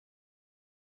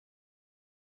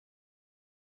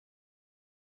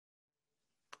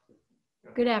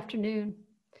Good afternoon.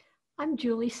 I'm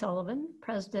Julie Sullivan,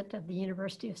 President of the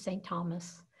University of St.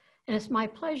 Thomas, and it's my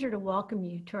pleasure to welcome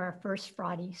you to our first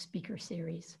Friday speaker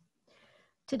series.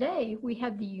 Today, we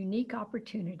have the unique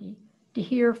opportunity to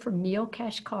hear from Neel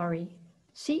Kashkari,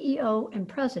 CEO and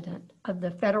President of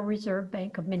the Federal Reserve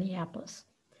Bank of Minneapolis.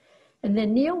 And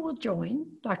then Neel will join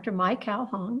Dr. Mai Kao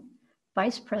Hung,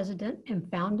 Vice President and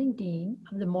Founding Dean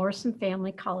of the Morrison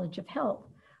Family College of Health,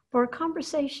 for a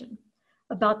conversation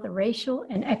about the racial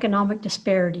and economic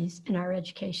disparities in our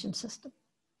education system.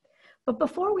 But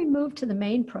before we move to the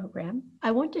main program,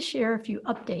 I want to share a few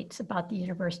updates about the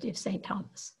University of St.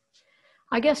 Thomas.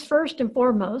 I guess first and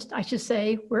foremost, I should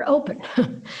say we're open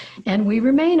and we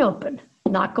remain open,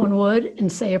 knock on wood and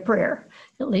say a prayer,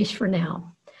 at least for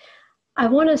now. I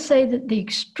want to say that the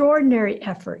extraordinary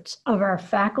efforts of our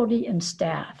faculty and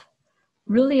staff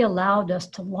really allowed us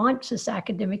to launch this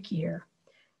academic year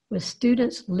with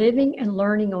students living and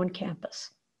learning on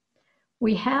campus.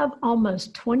 We have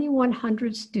almost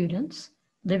 2,100 students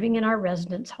living in our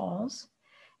residence halls,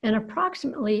 and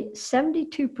approximately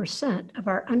 72% of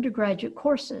our undergraduate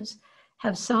courses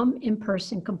have some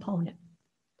in-person component.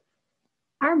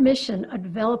 Our mission of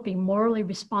developing morally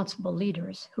responsible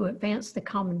leaders who advance the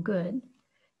common good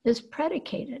is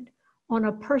predicated on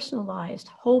a personalized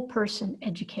whole person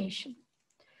education,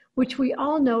 which we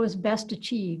all know is best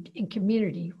achieved in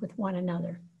community with one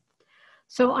another.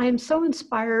 So I am so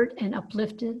inspired and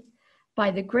uplifted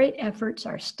by the great efforts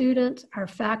our students, our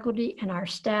faculty, and our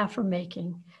staff are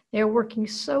making. They're working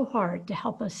so hard to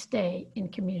help us stay in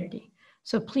community.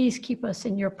 So please keep us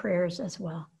in your prayers as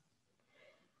well.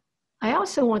 I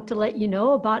also want to let you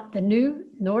know about the new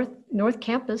North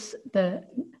Campus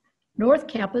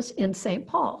in St.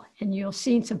 Paul, and you'll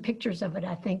see some pictures of it,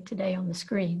 I think, today on the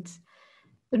screens.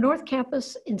 The North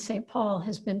Campus in St. Paul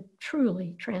has been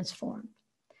truly transformed.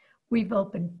 We've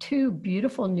opened 2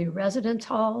 beautiful new residence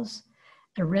halls,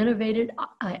 a renovated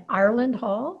Ireland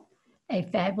Hall, a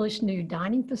fabulous new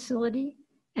dining facility,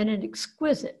 and an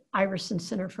exquisite Iverson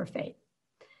Center for Faith.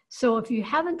 So if you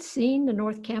haven't seen the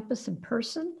North Campus in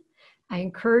person, I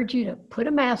encourage you to put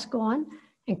a mask on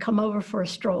and come over for a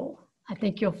stroll. I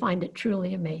think you'll find it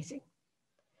truly amazing.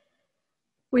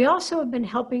 We also have been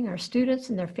helping our students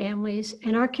and their families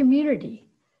and our community,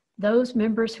 those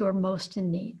members who are most in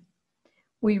need.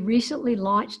 We recently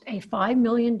launched a $5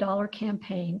 million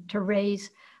campaign to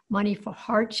raise money for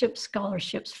hardship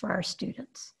scholarships for our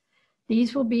students.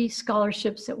 These will be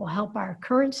scholarships that will help our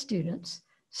current students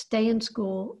stay in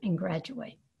school and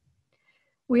graduate.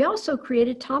 We also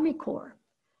created Tommy Corps.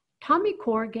 Tommy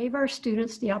Corps gave our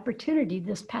students the opportunity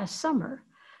this past summer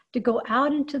to go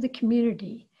out into the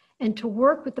community and to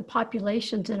work with the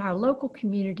populations in our local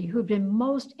community who have been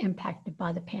most impacted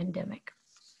by the pandemic.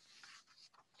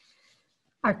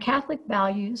 Our Catholic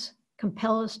values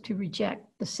compel us to reject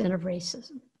the sin of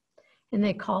racism, and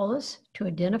they call us to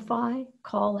identify,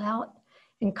 call out,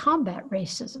 and combat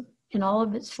racism in all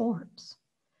of its forms.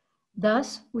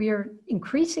 Thus, we are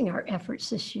increasing our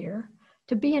efforts this year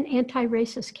to be an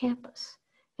anti-racist campus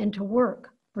and to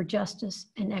work for justice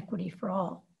and equity for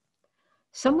all.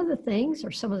 Some of the things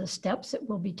or some of the steps that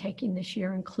we'll be taking this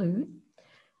year include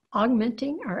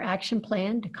augmenting our action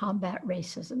plan to combat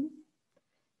racism,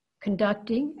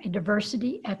 conducting a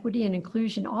diversity, equity, and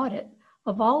inclusion audit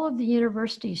of all of the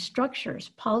university's structures,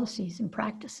 policies, and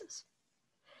practices,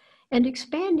 and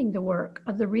expanding the work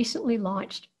of the recently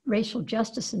launched Racial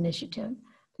Justice Initiative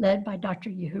led by Dr.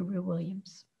 Uhuru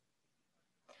Williams.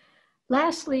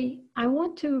 Lastly, I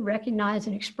want to recognize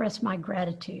and express my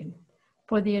gratitude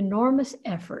for the enormous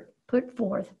effort put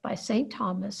forth by St.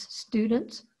 Thomas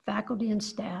students, faculty, and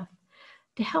staff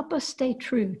to help us stay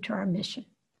true to our mission.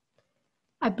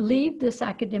 I believe this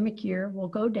academic year will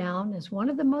go down as one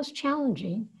of the most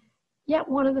challenging, yet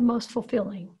one of the most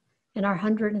fulfilling in our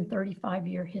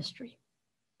 135-year history.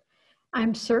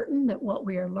 I'm certain that what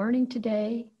we are learning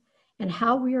today and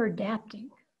how we are adapting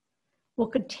will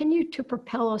continue to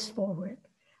propel us forward,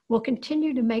 will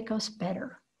continue to make us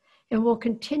better, and will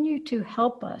continue to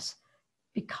help us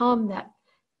become that,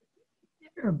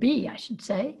 or be, I should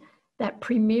say, that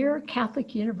premier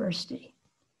Catholic university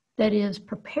that is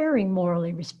preparing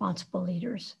morally responsible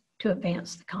leaders to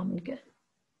advance the common good.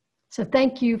 So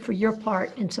thank you for your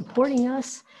part in supporting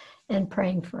us and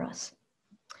praying for us.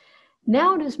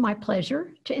 Now it is my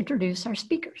pleasure to introduce our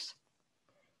speakers.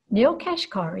 Neel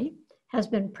Kashkari has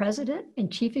been President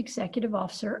and Chief Executive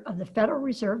Officer of the Federal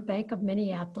Reserve Bank of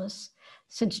Minneapolis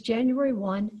since January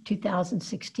 1,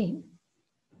 2016.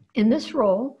 In this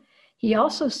role, he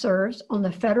also serves on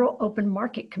the Federal Open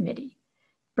Market Committee,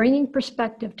 bringing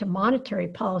perspective to monetary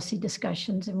policy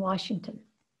discussions in Washington.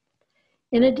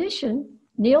 In addition,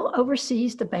 Neel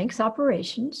oversees the bank's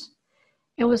operations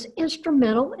and was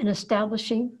instrumental in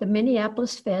establishing the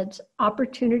Minneapolis Fed's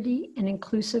Opportunity and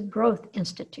Inclusive Growth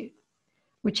Institute,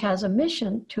 which has a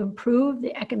mission to improve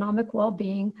the economic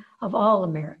well-being of all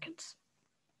Americans.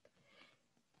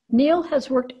 Neel has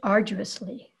worked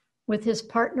arduously with his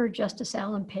partner, Justice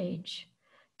Alan Page,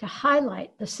 to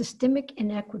highlight the systemic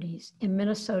inequities in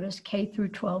Minnesota's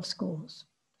K-12 schools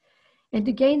and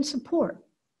to gain support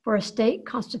for a state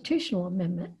constitutional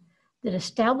amendment that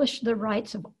established the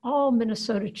rights of all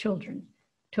Minnesota children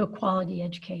to a quality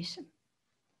education.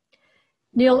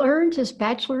 Neel earned his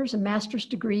bachelor's and master's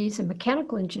degrees in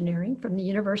mechanical engineering from the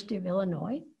University of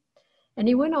Illinois, and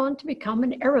he went on to become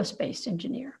an aerospace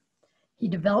engineer. He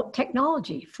developed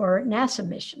technology for NASA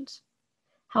missions.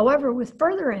 However, with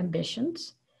further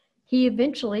ambitions, he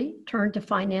eventually turned to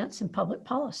finance and public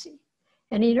policy,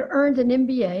 and he earned an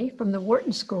MBA from the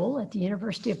Wharton School at the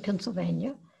University of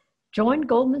Pennsylvania, joined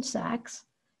Goldman Sachs,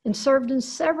 and served in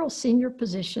several senior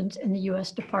positions in the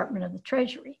U.S. Department of the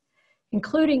Treasury,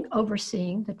 including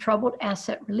overseeing the Troubled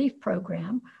Asset Relief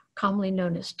Program, commonly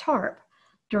known as TARP,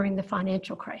 during the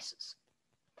financial crisis.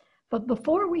 But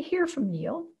before we hear from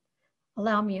Neel,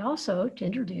 allow me also to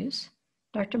introduce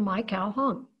Dr. Mai Kao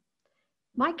Hung.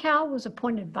 Mai Kao was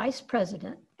appointed Vice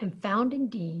President and founding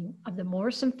Dean of the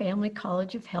Morrison Family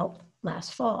College of Health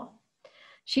last fall.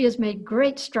 She has made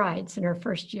great strides in her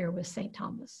first year with St.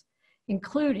 Thomas,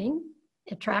 including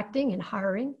attracting and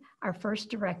hiring our first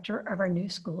director of our new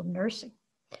School of Nursing.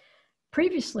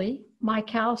 Previously, Mai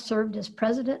Kao served as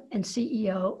president and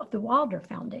CEO of the Wilder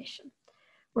Foundation,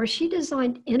 where she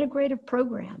designed integrative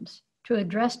programs to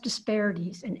address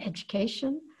disparities in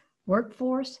education,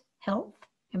 workforce, health,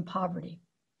 and poverty.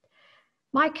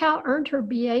 Mai Kao earned her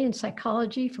BA in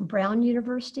psychology from Brown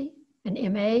University, an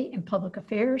MA in public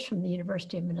affairs from the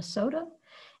University of Minnesota,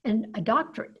 and a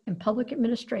doctorate in public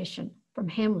administration from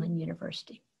Hamline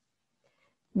University.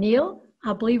 Neel,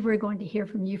 I believe we're going to hear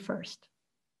from you first.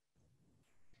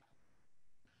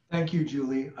 Thank you,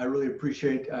 Julie. I really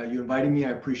appreciate you inviting me.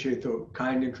 I appreciate the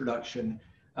kind introduction.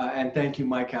 And thank you,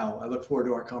 Mai Kao. I look forward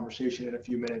to our conversation in a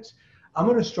few minutes. I'm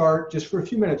going to start just for a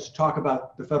few minutes to talk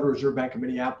about the Federal Reserve Bank of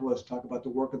Minneapolis, talk about the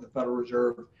work of the Federal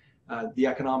Reserve, the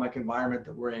economic environment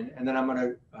that we're in. And then I'm going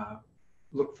to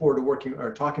look forward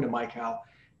to talking to Mai Kao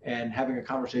and having a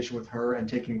conversation with her and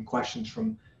taking questions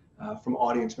from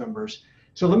audience members.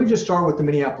 So let me just start with the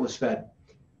Minneapolis Fed.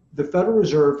 The Federal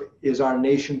Reserve is our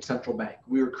nation's central bank.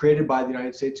 We were created by the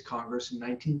United States Congress in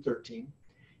 1913,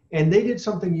 and they did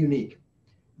something unique.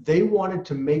 They wanted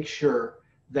to make sure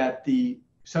that the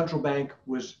central bank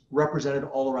was represented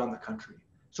all around the country.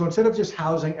 So instead of just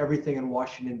housing everything in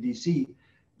Washington, D.C.,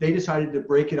 they decided to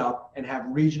break it up and have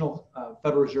regional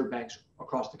Federal Reserve banks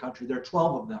across the country. There are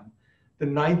 12 of them, the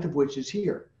 9th of which is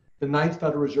here. The 9th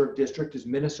Federal Reserve District is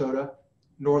Minnesota,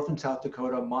 North and South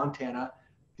Dakota, Montana,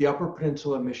 the Upper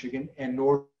Peninsula of Michigan, and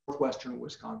Northwestern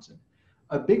Wisconsin.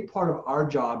 A big part of our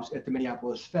jobs at the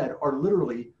Minneapolis Fed are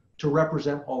literally to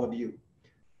represent all of you,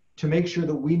 to make sure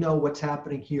that we know what's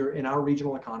happening here in our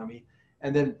regional economy,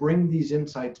 and then bring these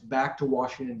insights back to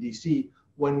Washington, D.C.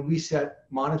 when we set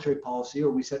monetary policy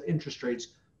or we set interest rates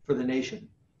for the nation.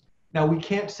 Now, we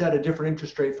can't set a different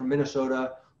interest rate for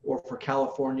Minnesota or for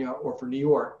California or for New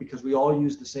York because we all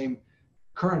use the same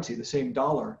currency, the same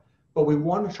dollar, but we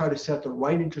want to try to set the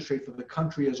right interest rate for the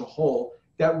country as a whole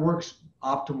that works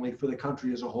optimally for the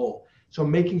country as a whole. So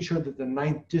making sure that the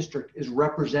 9th district is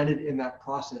represented in that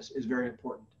process is very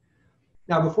important.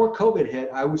 Now, before COVID hit,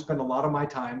 I would spend a lot of my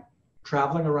time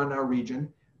traveling around our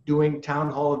region, doing town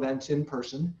hall events in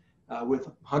person with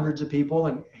hundreds of people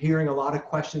and hearing a lot of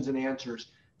questions and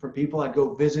answers from people. I'd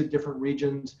go visit different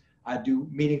regions. I'd do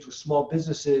meetings with small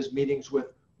businesses, meetings with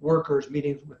workers,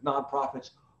 meetings with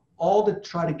nonprofits, all to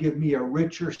try to give me a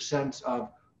richer sense of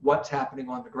what's happening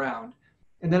on the ground.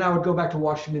 And then I would go back to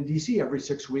Washington, D.C. every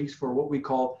 6 weeks for what we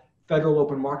call Federal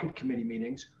Open Market Committee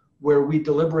meetings, where we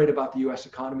deliberate about the U.S.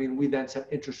 economy and we then set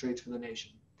interest rates for the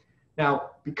nation.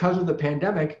 Now, because of the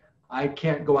pandemic, I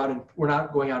can't go out and we're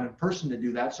not going out in person to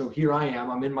do that. So here I am,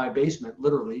 I'm in my basement,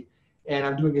 literally, and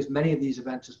I'm doing as many of these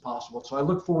events as possible. So I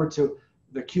look forward to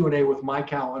the Q&A with Mai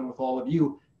Kao and with all of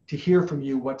you to hear from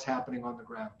you what's happening on the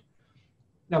ground.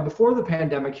 Now, before the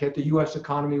pandemic hit, the U.S.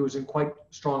 economy was in quite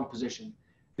strong position.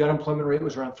 The unemployment rate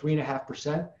was around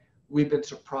 3.5%. We've been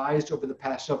surprised over the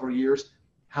past several years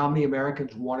how many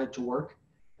Americans wanted to work.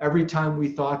 Every time we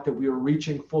thought that we were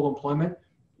reaching full employment,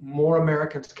 more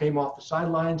Americans came off the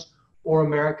sidelines or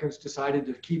Americans decided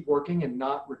to keep working and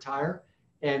not retire.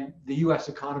 And the U.S.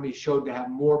 economy showed to have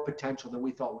more potential than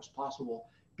we thought was possible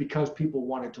because people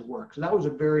wanted to work. So that was a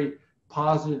very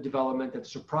positive development that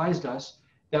surprised us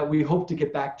that we hope to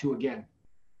get back to again.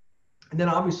 And then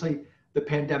obviously the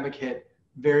pandemic hit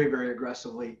very, very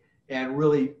aggressively and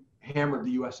really hammered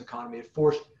the US economy. It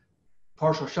forced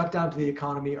partial shutdown to the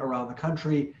economy around the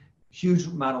country, huge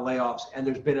amount of layoffs, and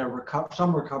there's been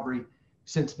some recovery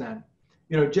since then.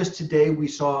 You know, just today we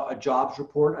saw a jobs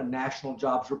report, a national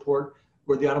jobs report,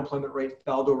 where the unemployment rate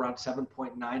fell to around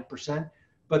 7.9%,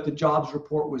 but the jobs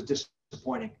report was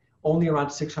disappointing. Only around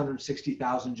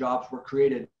 660,000 jobs were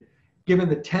created. Given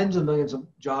the tens of millions of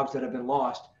jobs that have been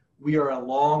lost, we are a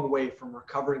long way from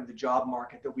recovering the job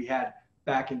market that we had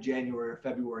back in January or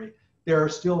February. There are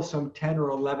still some 10 or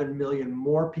 11 million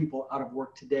more people out of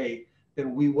work today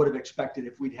than we would have expected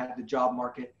if we'd had the job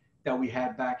market that we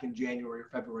had back in January or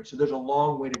February. So there's a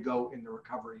long way to go in the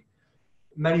recovery.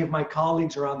 Many of my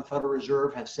colleagues around the Federal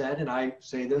Reserve have said, and I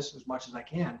say this as much as I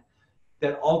can,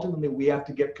 that ultimately we have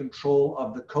to get control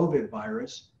of the COVID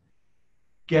virus,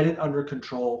 get it under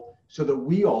control so that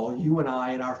we all, you and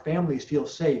I and our families, feel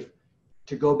safe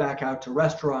to go back out to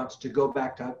restaurants, to go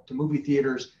back to movie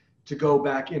theaters, to go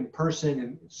back in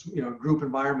person and group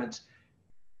environments.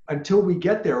 Until we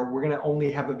get there, we're going to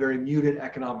only have a very muted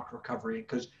economic recovery,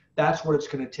 because that's what it's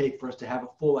going to take for us to have a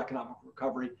full economic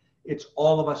recovery. It's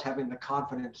all of us having the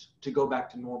confidence to go back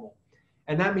to normal.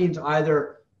 And that means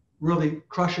either really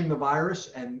crushing the virus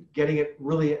and getting it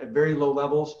really at very low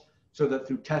levels so that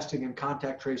through testing and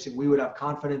contact tracing, we would have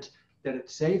confidence that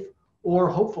it's safe, or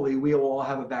hopefully we will all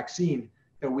have a vaccine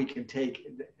that we can take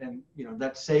and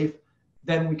that's safe.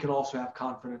 Then we can also have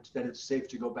confidence that it's safe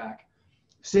to go back.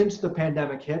 Since the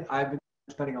pandemic hit, I've been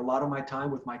spending a lot of my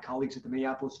time with my colleagues at the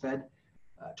Minneapolis Fed,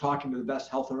 talking to the best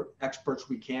health experts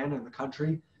we can in the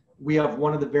country. We have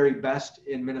one of the very best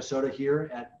in Minnesota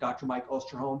here at Dr. Mike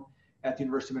Osterholm at the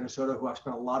University of Minnesota, who I've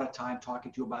spent a lot of time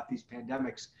talking to about these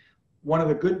pandemics. One of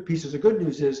the good pieces of good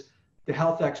news is the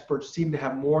health experts seem to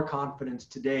have more confidence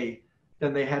today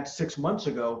than they had 6 months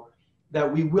ago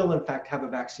that we will in fact have a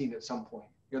vaccine at some point.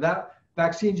 That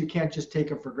vaccines, you can't just take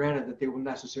them for granted that they will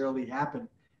necessarily happen.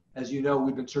 As you know,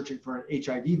 we've been searching for an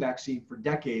HIV vaccine for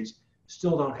decades,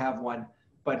 still don't have one.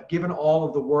 But given all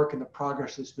of the work and the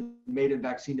progress that's been made in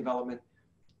vaccine development,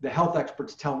 the health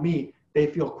experts tell me they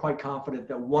feel quite confident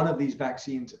that one of these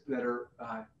vaccines that are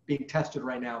being tested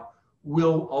right now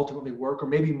will ultimately work, or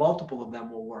maybe multiple of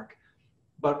them will work.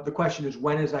 But the question is,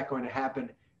 when is that going to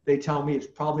happen? They tell me it's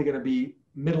probably going to be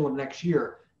middle of next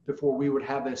year before we would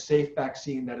have a safe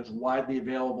vaccine that is widely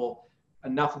available,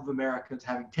 enough of Americans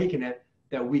having taken it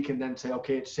that we can then say,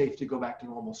 okay, it's safe to go back to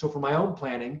normal. So for my own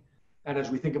planning, and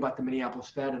as we think about the Minneapolis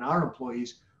Fed and our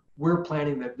employees, we're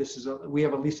planning that we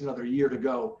have at least another year to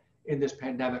go in this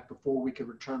pandemic before we can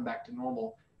return back to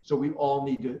normal. So we all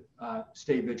need to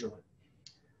stay vigilant.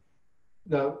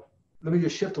 Now, let me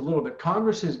just shift a little bit.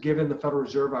 Congress has given the Federal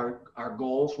Reserve our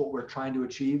goals, what we're trying to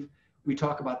achieve. We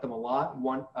talk about them a lot.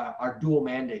 One, our dual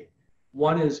mandate.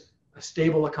 One is a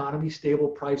stable economy, stable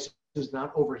prices,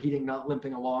 not overheating, not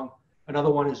limping along.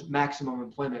 Another one is maximum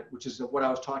employment, which is what I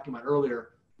was talking about earlier.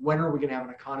 When are we going to have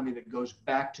an economy that goes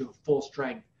back to full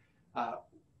strength?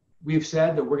 We've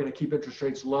said that we're going to keep interest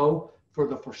rates low for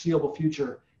the foreseeable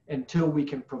future until we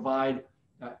can provide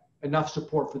enough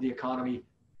support for the economy,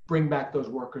 bring back those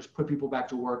workers, put people back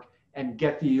to work, and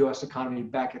get the U.S. economy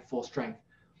back at full strength.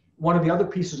 One of the other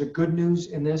pieces of good news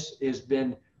in this has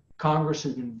been Congress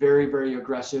has been very, very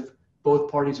aggressive.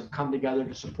 Both parties have come together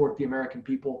to support the American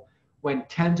people. When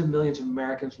tens of millions of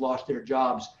Americans lost their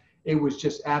jobs, it was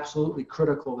just absolutely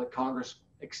critical that Congress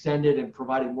extended and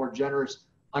provided more generous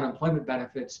unemployment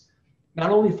benefits, not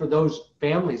only for those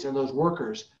families and those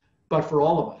workers, but for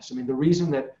all of us. I mean, the reason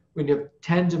that when you have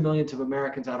tens of millions of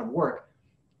Americans out of work,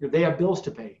 they have bills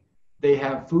to pay. They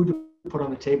have food to put on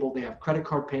the table. They have credit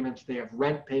card payments. They have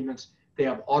rent payments. They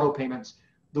have auto payments.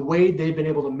 The way they've been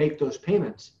able to make those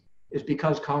payments is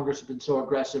because Congress has been so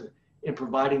aggressive in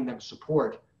providing them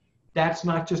support. That's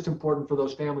not just important for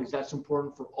those families. That's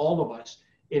important for all of us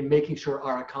in making sure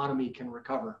our economy can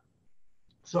recover.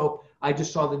 So I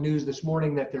just saw the news this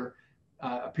morning that there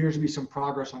appears to be some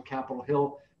progress on Capitol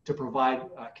Hill to provide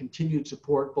continued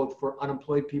support both for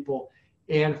unemployed people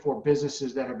and for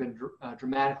businesses that have been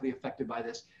dramatically affected by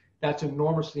this. That's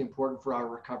enormously important for our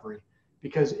recovery,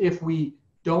 because if we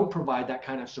don't provide that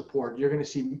kind of support, you're going to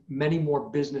see many more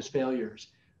business failures.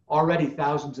 Already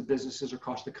thousands of businesses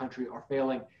across the country are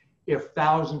failing. If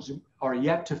thousands are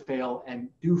yet to fail and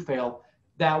do fail,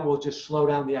 that will just slow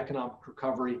down the economic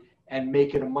recovery and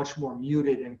make it a much more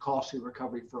muted and costly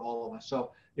recovery for all of us.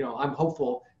 So, I'm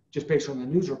hopeful, just based on the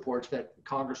news reports, that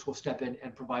Congress will step in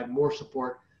and provide more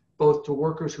support, both to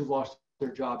workers who've lost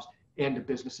their jobs and to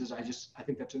businesses. I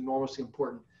think that's enormously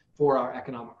important for our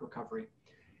economic recovery.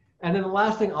 And then the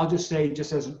last thing I'll just say,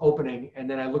 just as an opening, and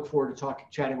then I look forward to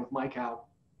chatting with Mike Howe,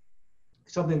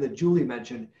 something that Julie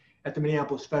mentioned. At the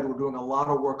Minneapolis Fed, we're doing a lot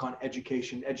of work on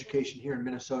education here in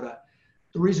Minnesota.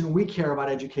 The reason we care about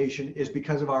education is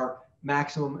because of our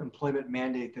maximum employment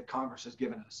mandate that Congress has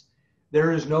given us.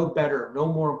 There is no better, no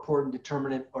more important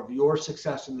determinant of your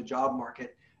success in the job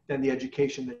market than the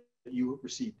education that you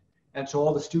received. And so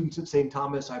all the students at St.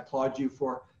 Thomas, I applaud you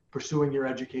for pursuing your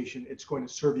education. It's going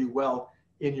to serve you well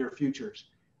in your futures.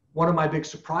 One of my big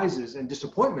surprises and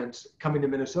disappointments coming to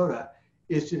Minnesota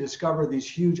is to discover these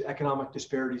huge economic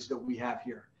disparities that we have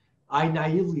here. I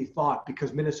naively thought,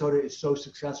 because Minnesota is so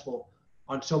successful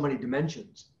on so many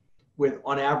dimensions, with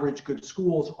on average good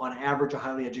schools, on average a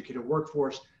highly educated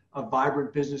workforce, a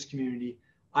vibrant business community,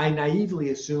 I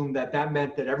naively assumed that that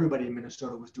meant that everybody in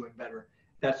Minnesota was doing better.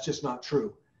 That's just not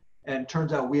true. And it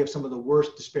turns out we have some of the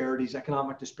worst disparities,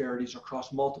 economic disparities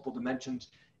across multiple dimensions,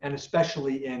 and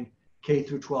especially in K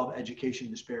through 12 education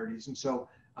disparities. And so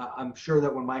I'm sure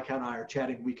that when Mike and I are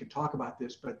chatting, we can talk about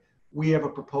this, but we have a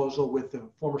proposal with the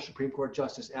former Supreme Court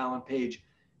Justice Alan Page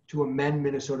to amend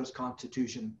Minnesota's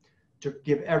constitution to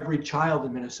give every child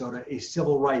in Minnesota a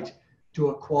civil right to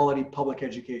a quality public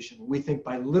education. We think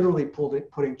by literally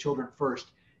putting children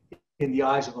first in the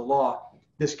eyes of the law,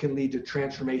 this can lead to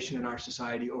transformation in our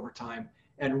society over time,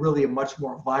 and really a much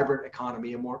more vibrant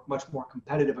economy, much more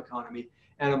competitive economy,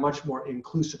 and a much more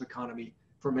inclusive economy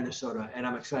for Minnesota. And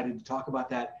I'm excited to talk about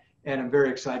that. And I'm very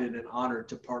excited and honored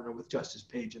to partner with Justice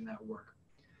Page in that work.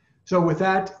 So with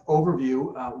that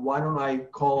overview, why don't I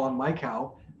call on Mike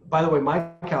Howe. By the way,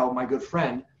 Mike Howe, my good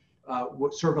friend,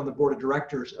 served on the board of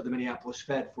directors of the Minneapolis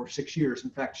Fed for 6 years.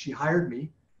 In fact, she hired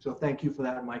me. So thank you for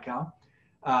that, Mike Howe.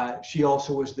 She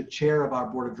also was the chair of our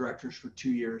board of directors for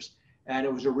 2 years. And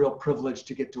it was a real privilege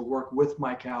to get to work with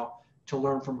Mike Howe, to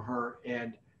learn from her,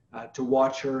 and to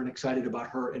watch her, and excited about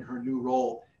her in her new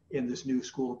role in this new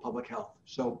School of Public Health.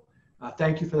 So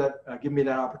thank you for that, giving me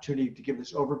that opportunity to give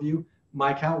this overview.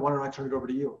 Mike Howe, why don't I turn it over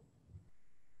to you?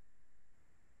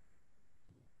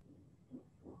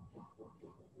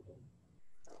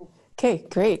 Okay,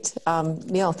 great.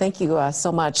 Neel, thank you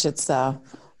so much. It's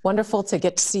wonderful to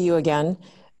get to see you again.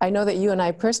 I know that you and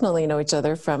I personally know each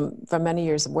other from many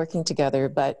years of working together,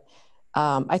 but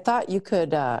I thought you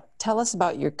could tell us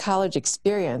about your college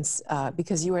experience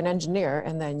because you were an engineer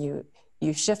and then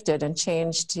you shifted and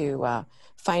changed to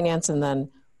finance and then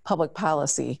public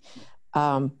policy.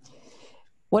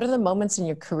 What are the moments in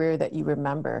your career that you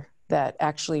remember that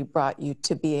actually brought you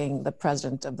to being the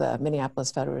president of the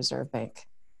Minneapolis Federal Reserve Bank?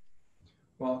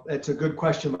 Well, it's a good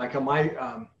question,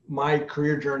 Micah. My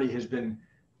career journey has been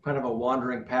kind of a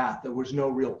wandering path. There was no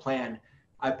real plan.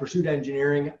 I pursued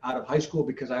engineering out of high school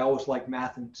because I always liked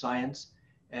math and science,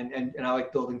 and I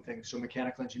like building things. So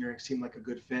mechanical engineering seemed like a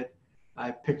good fit.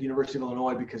 I picked University of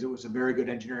Illinois because it was a very good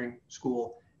engineering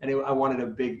school, and I wanted a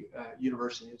big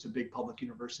university. It's a big public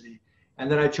university. And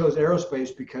then I chose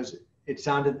aerospace because it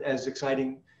sounded as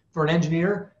exciting for an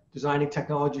engineer. Designing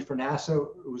technology for NASA,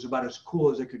 it was about as cool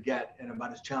as it could get and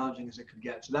about as challenging as it could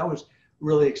get. So that was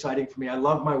really exciting for me. I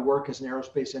loved my work as an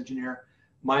aerospace engineer.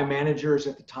 My managers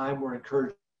at the time were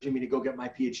encouraging me to go get my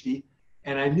PhD.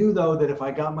 And I knew, though, that if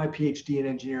I got my PhD in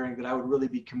engineering, that I would really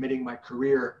be committing my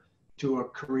career to a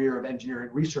career of engineering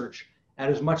research.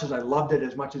 And as much as I loved it,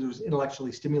 as much as it was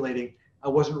intellectually stimulating, I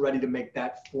wasn't ready to make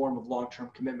that form of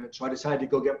long-term commitment. So I decided to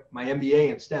go get my MBA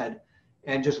instead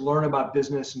and just learn about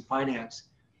business and finance.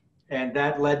 And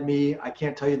that led me, I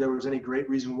can't tell you there was any great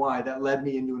reason why, that led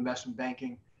me into investment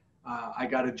banking. I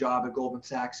got a job at Goldman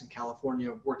Sachs in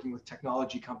California working with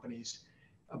technology companies.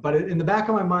 But in the back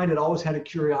of my mind, it always had a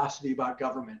curiosity about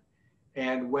government.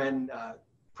 And when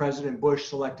President Bush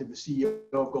selected the CEO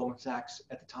of Goldman Sachs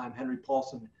at the time, Henry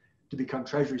Paulson, to become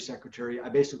Treasury Secretary, I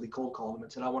basically cold called him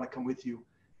and said, I want to come with you.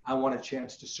 I want a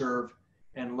chance to serve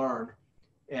and learn.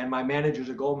 And my managers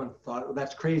at Goldman thought, well,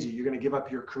 that's crazy. You're going to give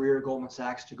up your career at Goldman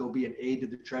Sachs to go be an aide to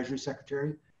the Treasury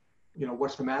Secretary? You know,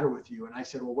 what's the matter with you? And I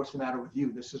said, well, what's the matter with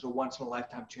you? This is a once in a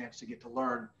lifetime chance to get to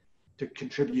learn, to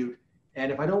contribute.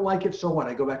 And if I don't like it, so what?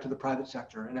 I go back to the private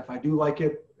sector. And if I do like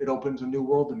it, it opens a new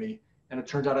world to me. And it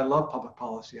turns out I love public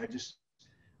policy. I just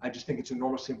think it's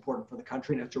enormously important for the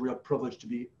country, and it's a real privilege to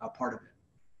be a part of it.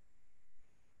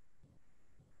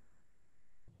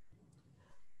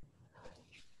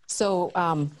 So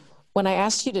when I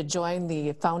asked you to join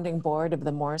the founding board of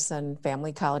the Morrison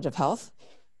Family College of Health,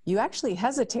 you actually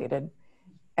hesitated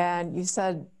and you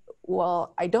said,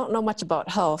 well, I don't know much about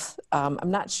health.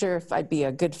 I'm not sure if I'd be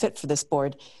a good fit for this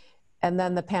board. And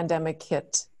then the pandemic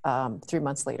hit 3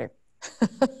 months later.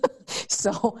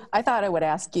 So I thought I would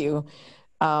ask you,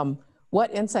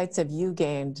 What insights have you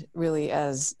gained really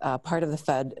as part of the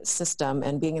Fed system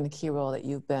and being in the key role that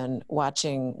you've been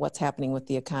watching what's happening with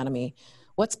the economy?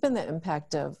 What's been the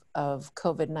impact of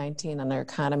COVID-19 on our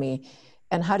economy?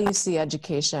 And how do you see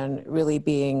education really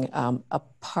being a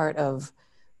part of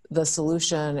the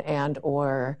solution, and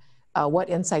or what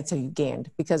insights have you gained?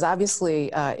 Because obviously,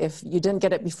 if you didn't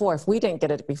get it before, if we didn't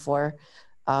get it before,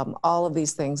 all of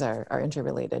these things are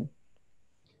interrelated.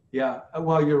 Yeah,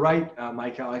 well, you're right,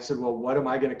 Michael. I said, well, what am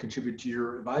I going to contribute to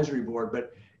your advisory board?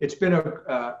 But it's been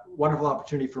a wonderful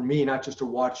opportunity for me, not just to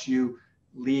watch you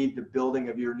lead the building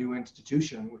of your new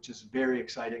institution, which is very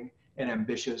exciting and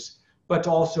ambitious, but to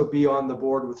also be on the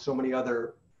board with so many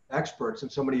other experts and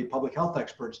so many public health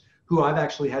experts who I've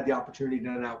actually had the opportunity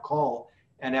to now call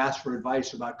and ask for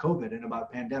advice about COVID and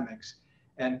about pandemics.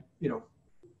 And, you know,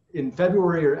 in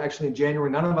February, or actually in January,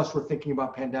 none of us were thinking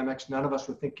about pandemics. None of us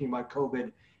were thinking about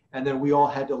COVID. And then we all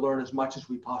had to learn as much as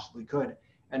we possibly could.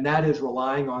 And that is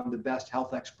relying on the best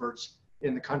health experts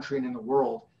in the country and in the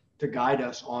world to guide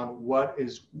us on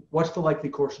what's the likely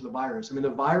course of the virus. I mean, the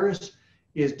virus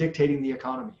is dictating the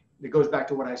economy. It goes back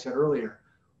to what I said earlier.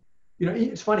 You know,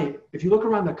 it's funny, if you look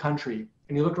around the country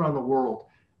and you look around the world,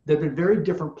 there have been very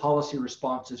different policy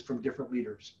responses from different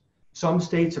leaders. Some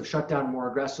states have shut down more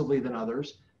aggressively than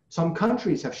others. Some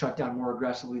countries have shut down more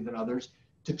aggressively than others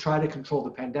to try to control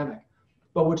the pandemic.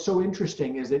 But what's so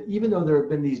interesting is that even though there have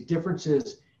been these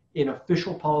differences in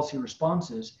official policy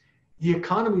responses, the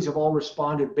economies have all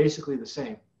responded basically the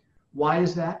same. Why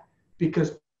is that?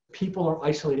 Because people are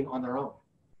isolating on their own.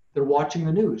 They're watching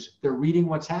the news, they're reading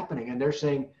what's happening, and they're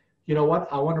saying, you know what,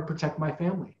 I want to protect my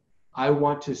family. I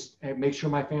want to make sure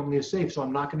my family is safe, so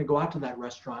I'm not going to go out to that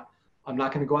restaurant. I'm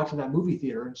not going to go out to that movie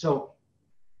theater. And so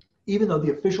even though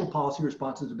the official policy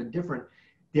responses have been different,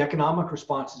 the economic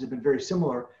responses have been very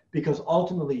similar, because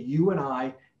ultimately you and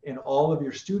I and all of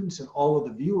your students and all of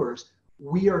the viewers,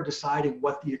 we are deciding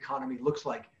what the economy looks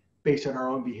like based on our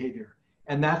own behavior.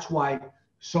 And that's why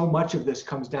so much of this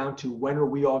comes down to, when are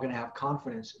we all going to have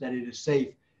confidence that it is safe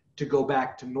to go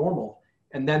back to normal,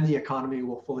 and then the economy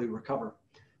will fully recover.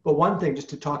 But one thing, just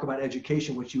to talk about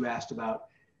education, which you asked about,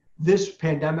 this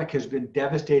pandemic has been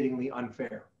devastatingly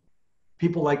unfair.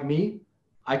 People like me,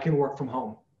 I can work from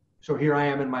home. So here I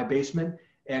am in my basement,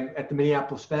 and at the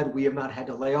Minneapolis Fed, we have not had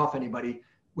to lay off anybody.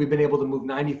 We've been able to move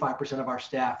 95% of our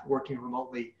staff working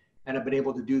remotely, and have been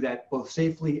able to do that both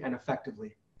safely and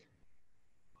effectively.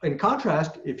 In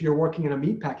contrast, if you're working in a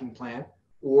meatpacking plant,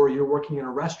 or you're working in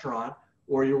a restaurant,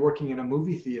 or you're working in a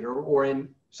movie theater, or in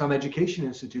some education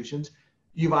institutions,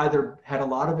 you've either had a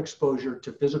lot of exposure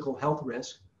to physical health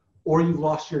risk, or you've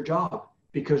lost your job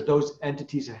because those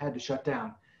entities have had to shut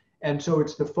down. And so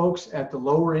it's the folks at the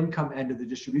lower income end of the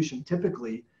distribution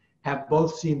typically have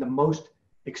both seen the most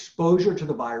exposure to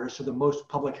the virus, so the most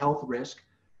public health risk,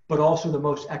 but also the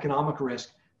most economic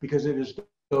risk, because it is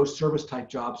those service type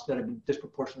jobs that have been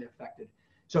disproportionately affected.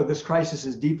 So this crisis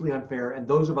is deeply unfair, and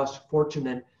those of us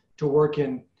fortunate to work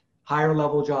in higher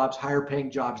level jobs, higher paying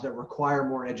jobs that require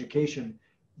more education,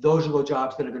 those are the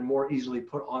jobs that have been more easily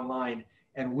put online,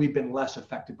 and we've been less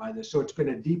affected by this. So it's been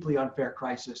a deeply unfair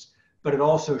crisis, but it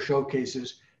also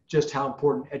showcases just how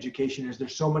important education is.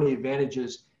 There's so many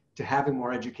advantages to having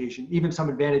more education, even some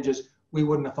advantages we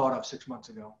wouldn't have thought of 6 months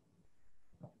ago.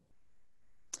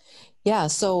 Yeah,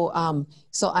 so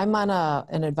I'm on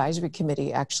an advisory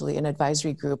committee, actually, an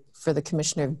advisory group for the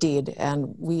Commissioner of Deed,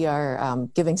 and we are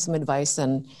giving some advice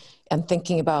and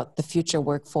thinking about the future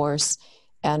workforce,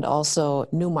 and also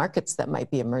new markets that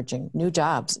might be emerging, new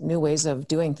jobs, new ways of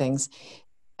doing things.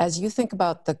 As you think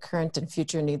about the current and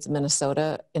future needs of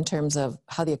Minnesota in terms of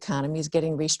how the economy is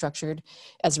getting restructured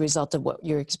as a result of what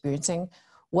you're experiencing,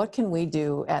 what can we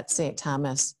do at St.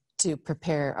 Thomas to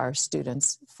prepare our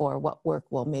students for what work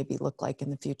will maybe look like in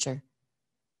the future?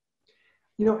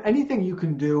 You know, anything you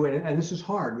can do, and this is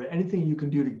hard, but anything you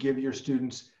can do to give your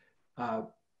students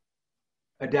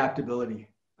adaptability.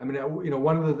 I mean, you know,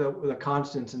 one of the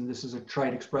constants, and this is a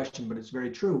trite expression, but it's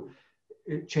very true,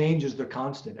 change is the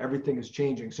constant. Everything is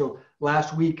changing. So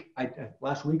last week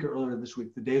or earlier this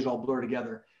week, the days all blur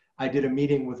together, I did a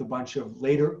meeting with a bunch of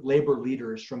labor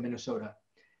leaders from Minnesota.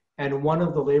 And one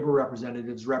of the labor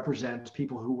representatives represents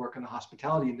people who work in the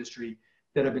hospitality industry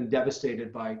that have been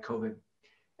devastated by COVID.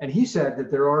 And he said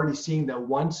that they're already seeing that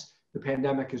once the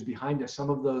pandemic is behind us, some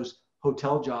of those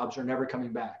hotel jobs are never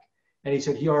coming back. And he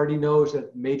said he already knows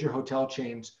that major hotel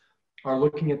chains are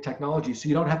looking at technology. So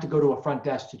you don't have to go to a front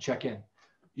desk to check in.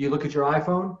 You look at your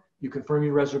iPhone, you confirm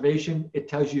your reservation, it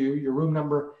tells you your room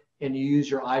number, and you use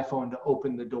your iPhone to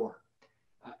open the door.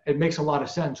 It makes a lot of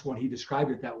sense when he described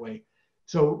it that way.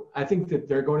 So I think that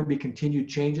there are going to be continued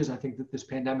changes. I think that this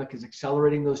pandemic is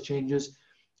accelerating those changes.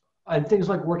 And things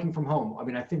like working from home. I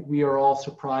mean, I think we are all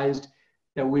surprised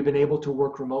that we've been able to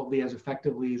work remotely as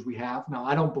effectively as we have. Now,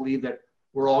 I don't believe that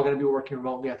we're all going to be working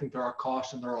remotely. I think there are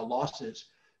costs and there are losses,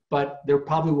 but there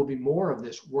probably will be more of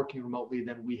this working remotely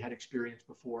than we had experienced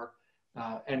before,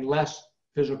 and less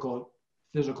physical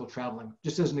traveling.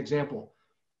 Just as an example,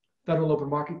 Federal Open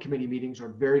Market Committee meetings are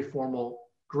very formal,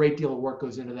 great deal of work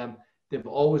goes into them. They've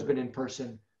always been in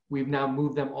person. We've now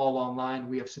moved them all online.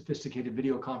 We have sophisticated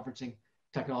video conferencing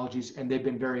technologies, and they've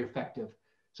been very effective.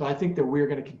 So I think that we're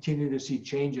going to continue to see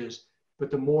changes, but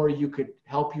the more you could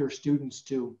help your students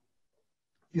to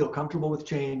feel comfortable with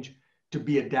change, to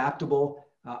be adaptable,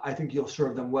 I think you'll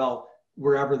serve them well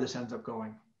wherever this ends up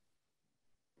going.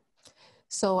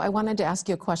 So I wanted to ask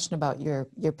you a question about your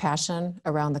passion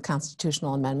around the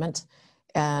constitutional amendment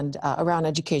and around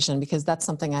education, because that's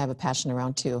something I have a passion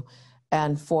around too.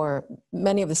 And for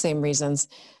many of the same reasons.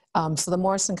 So the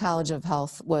Morrison College of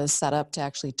Health was set up to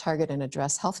actually target and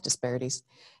address health disparities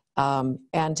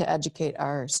and to educate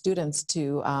our students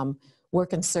to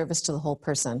work in service to the whole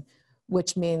person,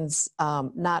 which means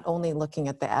not only looking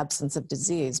at the absence of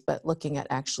disease, but looking at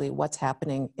actually what's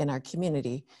happening in our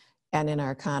community and in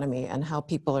our economy and how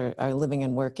people are living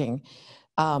and working.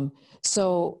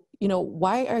 So, you know,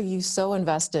 why are you so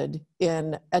invested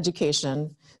in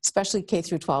education, especially K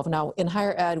through 12? Now, in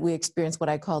higher ed, we experience what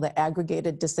I call the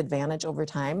aggregated disadvantage over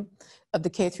time of the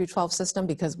K through 12 system,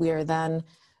 because we are then,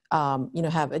 you know,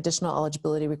 have additional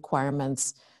eligibility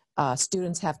requirements.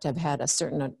 Students have to have had a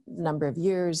certain number of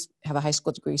years, have a high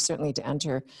school degree, certainly to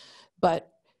enter. But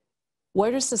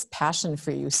where does this passion for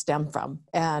you stem from?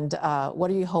 And what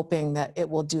are you hoping that it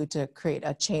will do to create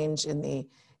a change in the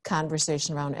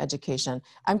conversation around education?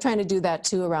 I'm trying to do that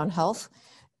too around health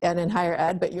and in higher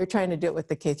ed, but you're trying to do it with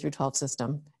the K through 12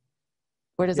 system.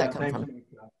 Where does that come from?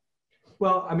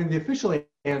 Well, I mean, the official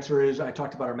answer is I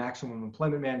talked about our maximum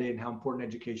employment mandate and how important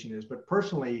education is. But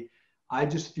personally, I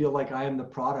just feel like I am the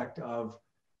product of,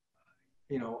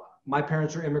 you know, my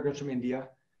parents are immigrants from India,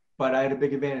 but I had a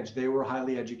big advantage. They were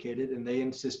highly educated and they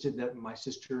insisted that my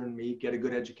sister and me get a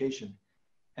good education.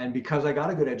 And because I got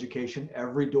a good education,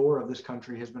 every door of this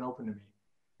country has been open to me.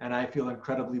 And I feel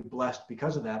incredibly blessed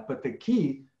because of that. But the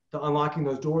key to unlocking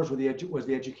those doors was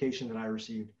the education that I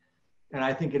received. And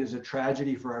I think it is a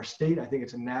tragedy for our state. I think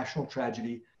it's a national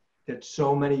tragedy that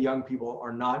so many young people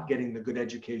are not getting the good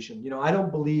education. You know, I don't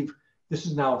believe, this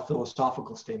is now a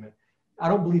philosophical statement, I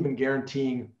don't believe in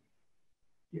guaranteeing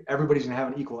everybody's gonna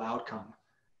have an equal outcome.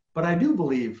 But I do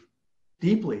believe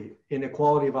deeply in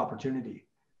equality of opportunity,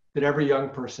 that every young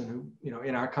person who, you know,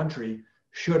 in our country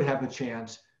should have a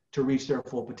chance to reach their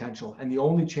full potential. And the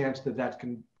only chance that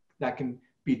can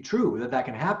be true, that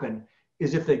can happen,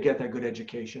 is if they get that good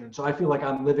education. And so I feel like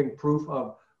I'm living proof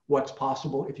of what's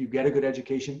possible if you get a good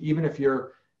education, even if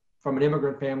you're from an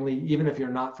immigrant family, even if you're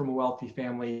not from a wealthy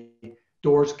family,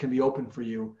 doors can be open for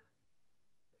you.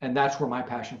 And that's where my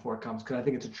passion for it comes, because I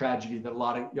think it's a tragedy that a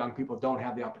lot of young people don't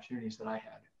have the opportunities that I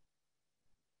had.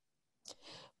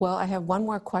 Well, I have one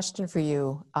more question for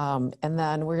you, and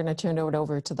then we're going to turn it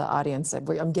over to the audience.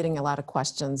 I'm getting a lot of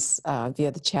questions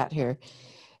via the chat here.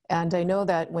 And I know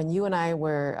that when you and I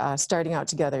were starting out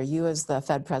together, you as the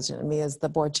Fed president and me as the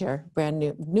board chair, brand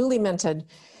new, newly minted,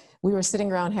 we were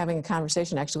sitting around having a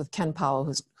conversation actually with Ken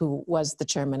Powell, who was the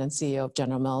chairman and CEO of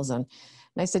General Mills. And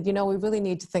I said, you know, we really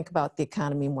need to think about the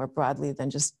economy more broadly than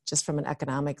just from an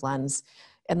economic lens.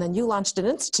 And then you launched an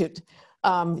institute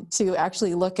to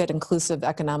actually look at inclusive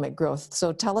economic growth.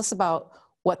 So tell us about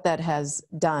what that has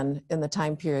done in the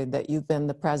time period that you've been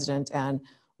the president, and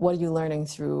what are you learning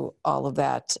through all of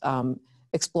that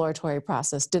exploratory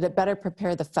process? Did it better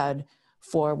prepare the Fed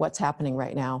for what's happening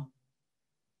right now?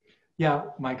 Yeah,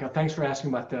 Micah, thanks for asking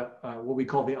about the what we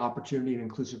call the Opportunity and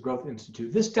Inclusive Growth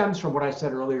Institute. This stems from what I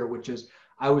said earlier, which is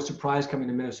I was surprised coming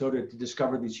to Minnesota to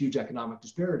discover these huge economic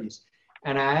disparities.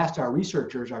 And I asked our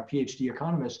researchers, our PhD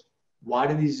economists, why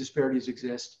do these disparities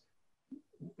exist?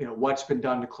 You know, what's been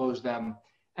done to close them?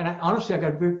 And honestly, I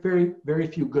got very, very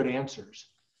few good answers.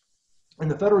 And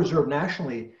the Federal Reserve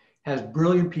nationally has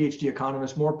brilliant PhD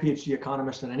economists, more PhD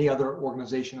economists than any other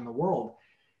organization in the world.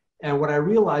 And what I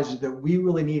realized is that we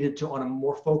really needed to, on a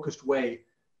more focused way,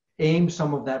 aim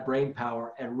some of that brain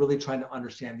power and really trying to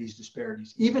understand these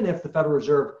disparities. Even if the Federal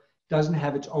Reserve doesn't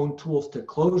have its own tools to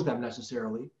close them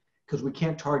necessarily, because we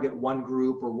can't target one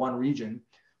group or one region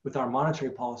with our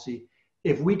monetary policy,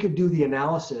 if we could do the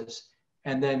analysis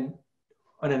and then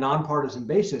on a nonpartisan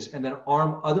basis and then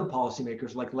arm other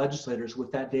policymakers like legislators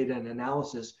with that data and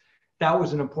analysis, that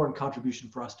was an important contribution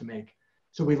for us to make.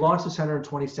 So we launched the center in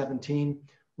 2017.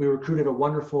 We recruited a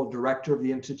wonderful director of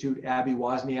the Institute, Abby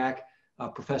Wozniak, a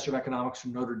professor of economics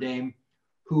from Notre Dame,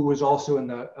 who was also in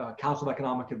the Council of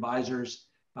Economic Advisors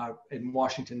in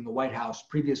Washington, in the White House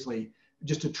previously.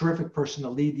 Just a terrific person to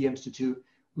lead the Institute.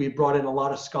 We brought in a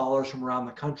lot of scholars from around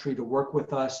the country to work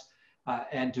with us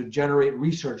and to generate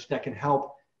research that can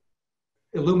help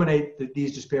illuminate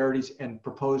these disparities and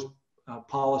propose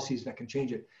policies that can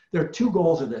change it. There are two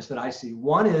goals of this that I see.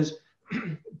 One is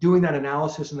doing that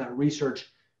analysis and that research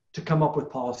to come up with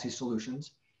policy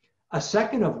solutions. A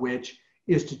second of which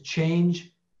is to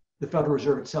change the Federal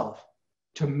Reserve itself,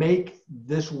 to make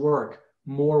this work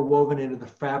more woven into the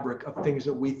fabric of things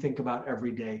that we think about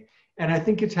every day. And I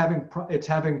think it's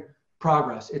having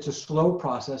progress. It's a slow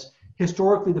process.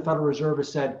 Historically, the Federal Reserve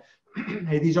has said,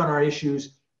 hey, these aren't our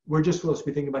issues. We're just supposed to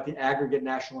be thinking about the aggregate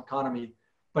national economy.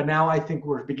 But now I think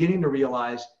we're beginning to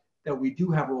realize that we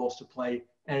do have roles to play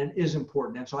and it is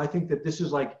important. And so I think that this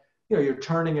is like, you're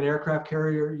turning an aircraft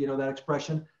carrier, that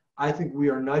expression. I think we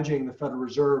are nudging the Federal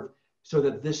Reserve so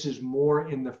that this is more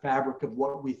in the fabric of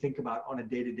what we think about on a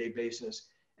day-to-day basis.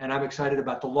 And I'm excited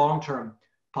about the long-term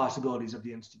possibilities of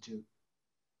the Institute.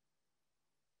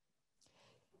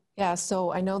 Yeah,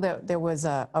 so I know that there was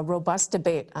a robust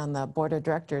debate on the board of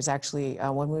directors actually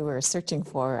when we were searching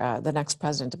for the next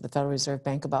president of the Federal Reserve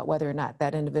Bank about whether or not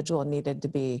that individual needed to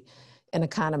be an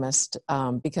economist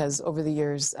because over the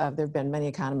years there have been many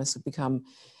economists who've become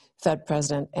Fed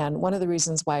president. And one of the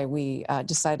reasons why we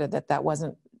decided that that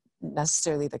wasn't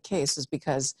necessarily the case is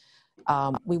because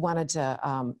we wanted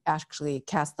to actually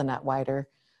cast the net wider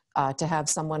to have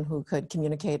someone who could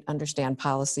communicate, understand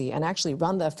policy, and actually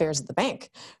run the affairs of the bank,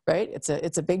 right?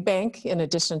 It's a big bank in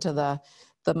addition to the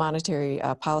monetary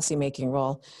policy making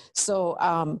role. So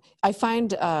I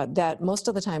find that most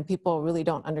of the time people really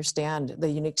don't understand the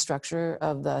unique structure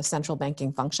of the central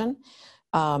banking function.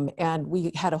 And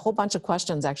we had a whole bunch of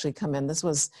questions actually come in. This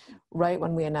was right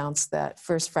when we announced that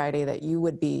first Friday that you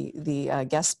would be the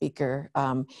guest speaker.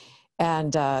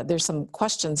 And there's some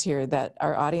questions here that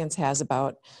our audience has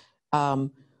about,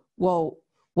 well,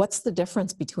 what's the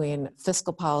difference between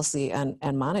fiscal policy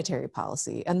and monetary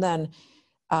policy? And then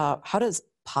how does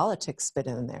politics fit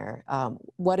in there?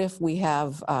 What if we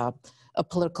have a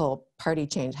political party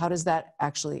change? How does that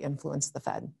actually influence the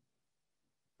Fed?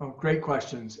 Oh, great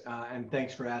questions, and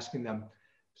thanks for asking them.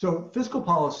 So fiscal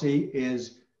policy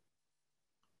is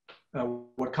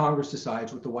what Congress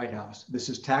decides with the White House. This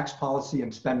is tax policy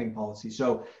and spending policy.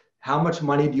 So how much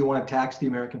money do you want to tax the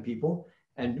American people?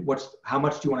 And how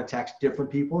much do you want to tax different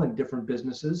people and different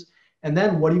businesses? And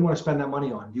then what do you want to spend that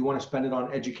money on? Do you want to spend it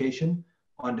on education,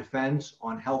 on defense,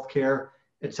 on healthcare,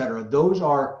 et cetera?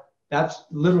 That's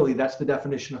the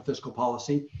definition of fiscal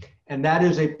policy. And that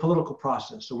is a political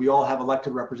process. So we all have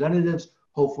elected representatives.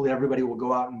 Hopefully everybody will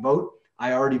go out and vote.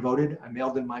 I already voted. I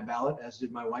mailed in my ballot, as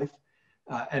did my wife.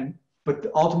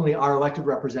 But ultimately our elected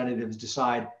representatives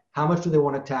decide how much do they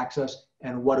want to tax us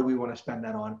and what do we want to spend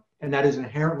that on? And that is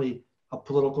inherently a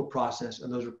political process,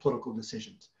 and those are political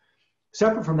decisions.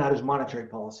 Separate from that is monetary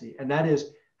policy, and that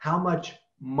is how much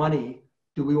money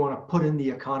do we want to put in the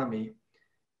economy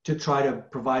to try to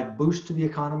provide boost to the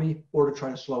economy or to try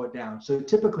to slow it down. So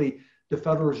typically the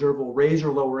Federal Reserve will raise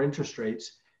or lower interest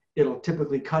rates. It'll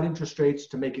typically cut interest rates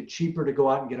to make it cheaper to go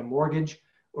out and get a mortgage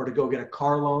or to go get a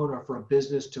car loan or for a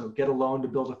business to get a loan to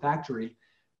build a factory.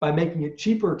 By making it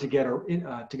cheaper to get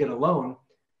a loan,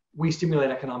 we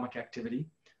stimulate economic activity.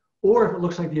 Or if it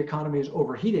looks like the economy is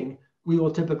overheating, we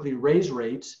will typically raise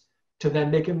rates to then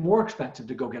make it more expensive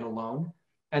to go get a loan.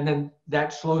 And then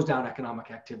that slows down economic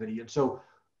activity. And so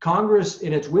Congress,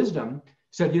 in its wisdom,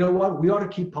 said, you know what, we ought to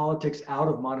keep politics out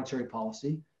of monetary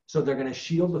policy. So they're going to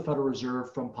shield the Federal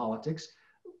Reserve from politics,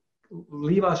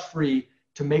 leave us free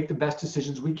to make the best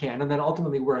decisions we can. And then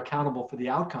ultimately we're accountable for the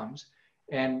outcomes.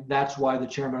 And that's why the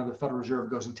chairman of the Federal Reserve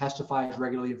goes and testifies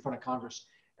regularly in front of Congress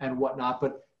and whatnot.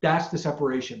 But that's the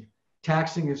separation.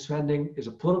 Taxing and spending is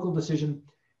a political decision.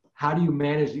 How do you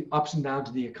manage the ups and downs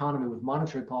of the economy with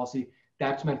monetary policy?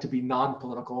 That's meant to be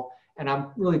non-political. And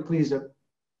I'm really pleased that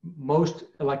most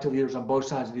elected leaders on both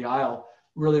sides of the aisle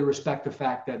really respect the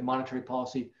fact that monetary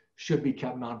policy should be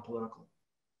kept non-political.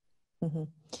 Mm-hmm.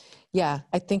 Yeah,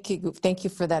 thank you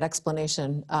for that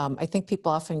explanation. I think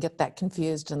people often get that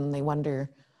confused and they wonder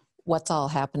what's all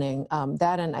happening.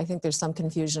 That, and I think there's some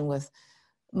confusion with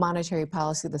monetary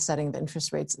policy, the setting of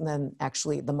interest rates, and then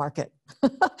actually the market,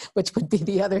 which would be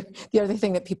the other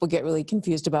thing that people get really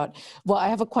confused about. Well, I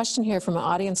have a question here from an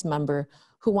audience member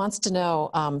who wants to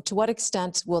know to what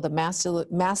extent will the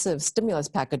massive stimulus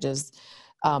packages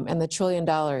and the $1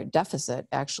 trillion deficit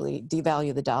actually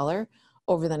devalue the dollar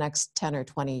over the next 10 or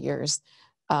 20 years?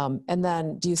 And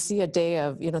then do you see a day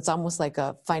of, it's almost like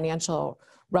a financial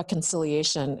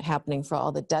reconciliation happening for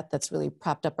all the debt that's really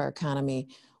propped up our economy?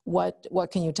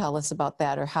 What can you tell us about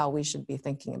that, or how we should be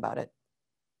thinking about it?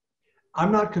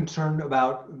 I'm not concerned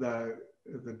about the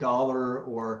dollar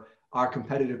or our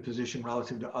competitive position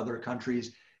relative to other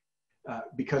countries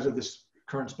because of this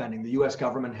current spending. The US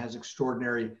government has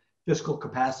extraordinary fiscal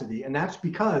capacity, and that's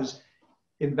because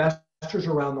investors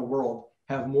around the world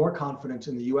have more confidence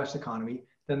in the US economy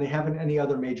than they have in any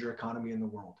other major economy in the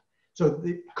world. So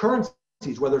the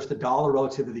currencies, whether it's the dollar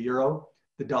relative to the euro,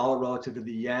 the dollar relative to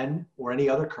the yen, or any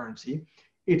other currency,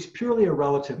 it's purely a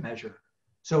relative measure.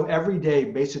 So every day,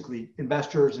 basically,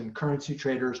 investors and currency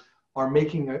traders are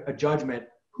making a judgment: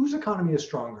 whose economy is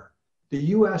stronger, the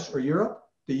US or Europe,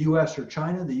 the US or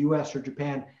China, the US or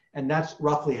Japan? And that's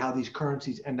roughly how these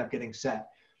currencies end up getting set.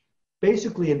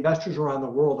 Basically, investors around the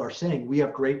world are saying we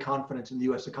have great confidence in the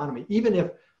US economy, even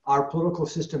if our political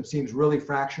system seems really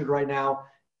fractured right now,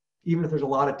 even if there's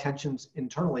a lot of tensions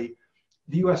internally.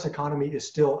 The US economy is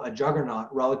still a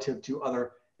juggernaut relative to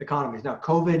other economies. Now,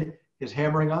 COVID is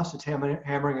hammering us, it's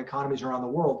hammering economies around the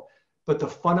world, but the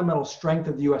fundamental strength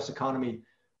of the US economy,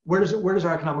 where does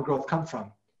our economic growth come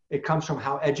from? It comes from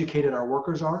how educated our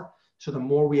workers are. So the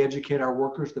more we educate our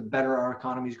workers, the better our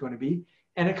economy is going to be.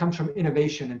 And it comes from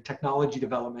innovation and technology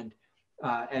development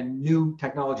and new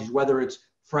technologies, whether it's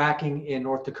fracking in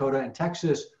North Dakota and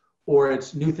Texas, or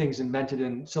it's new things invented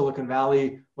in Silicon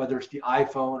Valley, whether it's the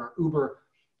iPhone or Uber.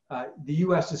 The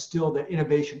US is still the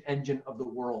innovation engine of the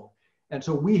world. And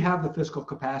so we have the fiscal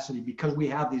capacity, because we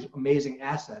have these amazing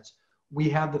assets, we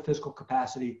have the fiscal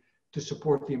capacity to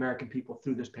support the American people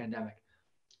through this pandemic.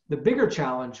 The bigger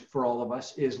challenge for all of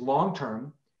us is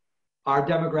long-term. Our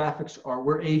demographics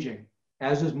we're aging,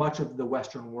 as is much of the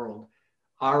Western world.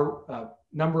 Our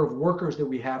number of workers that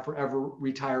we have for every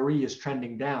retiree is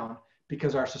trending down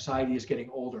because our society is getting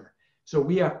older. So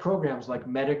we have programs like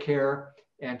Medicare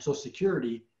and Social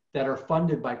Security that are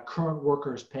funded by current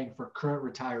workers paying for current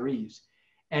retirees.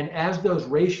 And as those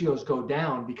ratios go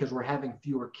down, because we're having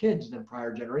fewer kids than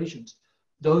prior generations,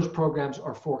 those programs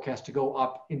are forecast to go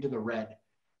up into the red,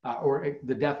 or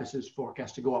the deficit is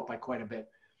forecast to go up by quite a bit.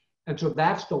 And so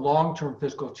that's the long-term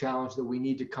fiscal challenge that we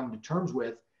need to come to terms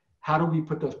with. How do we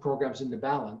put those programs into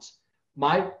balance?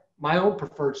 My own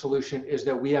preferred solution is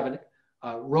that we have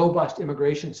a robust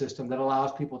immigration system that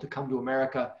allows people to come to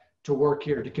America to work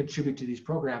here, to contribute to these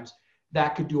programs.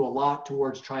 That could do a lot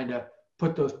towards trying to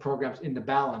put those programs into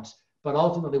balance. But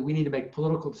ultimately, we need to make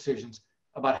political decisions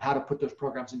about how to put those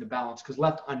programs into balance, because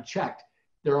left unchecked,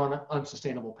 they're on an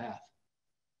unsustainable path.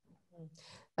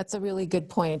 That's a really good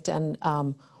point. And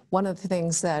one of the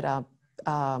things that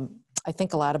I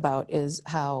think a lot about is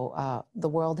how the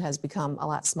world has become a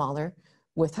lot smaller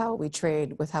with how we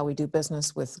trade, with how we do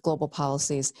business, with global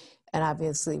policies. And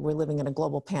obviously, we're living in a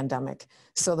global pandemic.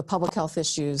 So the public health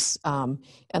issues and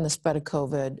the spread of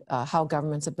COVID, how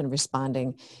governments have been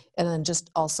responding, and then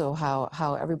just also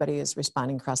how everybody is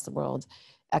responding across the world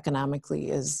economically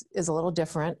is a little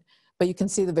different. But you can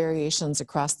see the variations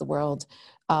across the world.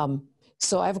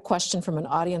 So I have a question from an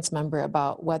audience member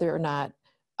about whether or not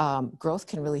growth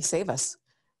can really save us.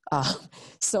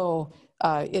 It's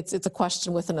a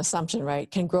question with an assumption,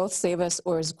 right? Can growth save us,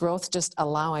 or is growth just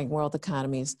allowing world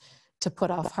economies to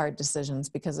put off hard decisions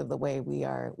because of the way we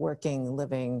are working,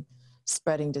 living,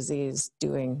 spreading disease,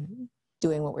 doing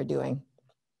what we're doing?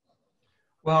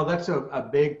 Well, that's a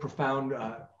big, profound,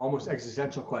 almost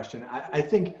existential question. I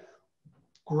think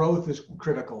growth is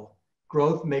critical.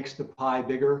 Growth makes the pie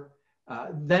bigger.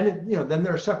 Then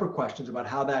there are separate questions about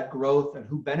how that growth and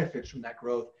who benefits from that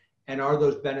growth, and are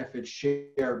those benefits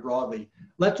shared broadly.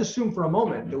 Let's assume for a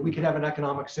moment that we could have an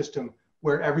economic system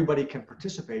where everybody can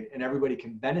participate and everybody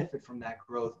can benefit from that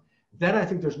growth. Then I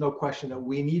think there's no question that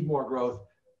we need more growth,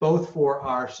 both for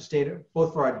our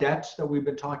debts that we've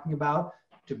been talking about,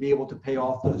 to be able to pay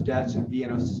off those debts and be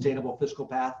in a sustainable fiscal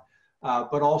path,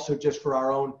 but also just for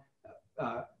our own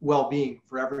well-being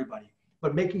for everybody.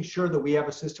 But making sure that we have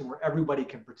a system where everybody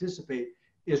can participate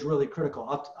is really critical.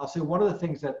 I'll say one of the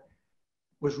things that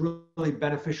was really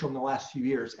beneficial in the last few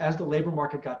years, as the labor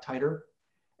market got tighter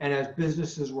and as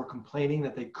businesses were complaining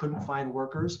that they couldn't find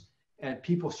workers and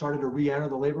people started to re-enter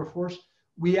the labor force,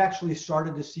 we actually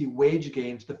started to see wage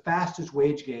gains, the fastest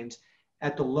wage gains,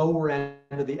 at the lower end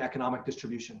of the economic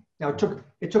distribution. Now,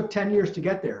 it took 10 years to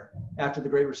get there after the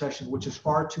Great Recession, which is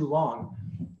far too long,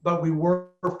 but we were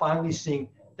finally seeing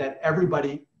that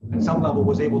everybody at some level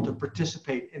was able to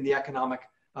participate in the economic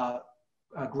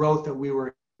growth that we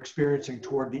were experiencing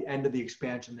toward the end of the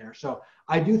expansion there. So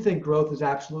I do think growth is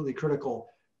absolutely critical,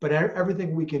 but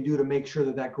everything we can do to make sure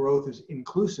that that growth is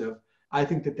inclusive I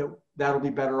think that'll be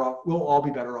better off. We'll all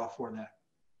be better off for that.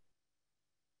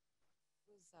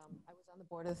 I was on the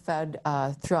board of the Fed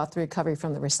throughout the recovery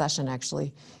from the recession,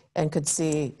 actually, and could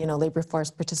see, labor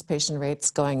force participation rates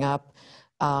going up.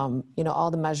 All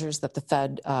the measures that the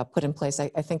Fed put in place, I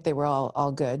think they were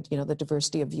all good. The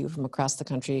diversity of view from across the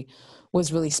country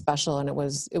was really special, and it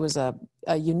was a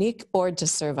unique board to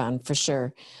serve on, for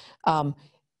sure. I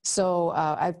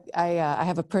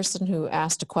have a person who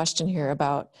asked a question here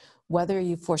about whether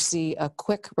you foresee a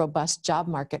quick, robust job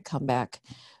market comeback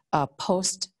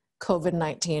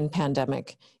post-COVID-19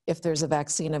 pandemic if there's a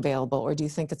vaccine available, or do you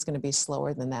think it's going to be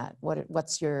slower than that?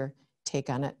 What's your take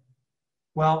on it?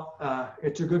 Well,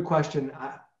 it's a good question.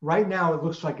 Right now, it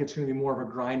looks like it's going to be more of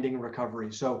a grinding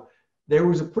recovery. So there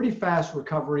was a pretty fast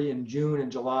recovery in June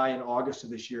and July and August of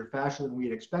this year, faster than we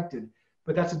had expected,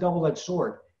 but that's a double-edged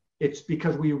sword. It's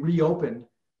because we reopened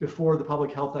before the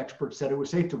public health experts said it was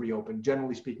safe to reopen,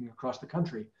 generally speaking, across the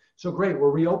country. So great,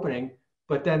 we're reopening,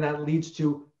 but then that leads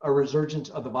to a resurgence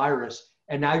of the virus.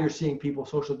 And now you're seeing people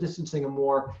social distancing and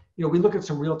more. We look at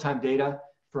some real-time data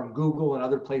from Google and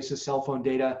other places, cell phone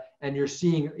data, and you're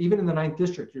seeing, even in the 9th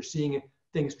district, you're seeing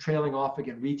things trailing off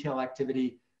again, retail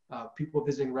activity, people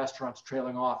visiting restaurants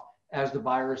trailing off as the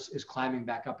virus is climbing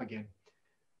back up again.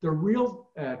 The real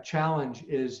challenge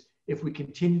is if we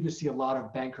continue to see a lot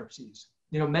of bankruptcies.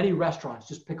 Many restaurants,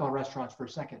 just pick on restaurants for a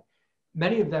second,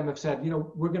 many of them have said,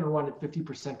 we're going to run at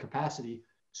 50% capacity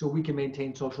so we can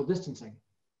maintain social distancing.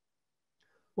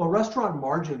 Well, restaurant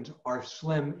margins are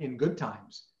slim in good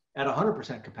times at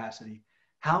 100% capacity.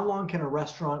 How long can a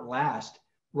restaurant last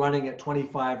running at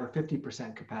 25 or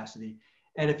 50% capacity?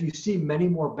 And if you see many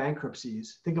more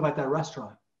bankruptcies, think about that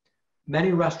restaurant.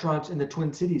 Many restaurants in the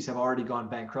Twin Cities have already gone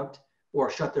bankrupt or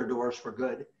shut their doors for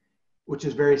good, which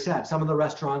is very sad. Some of the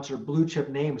restaurants are blue chip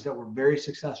names that were very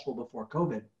successful before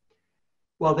COVID.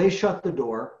 Well, they shut the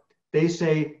door. They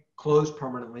say close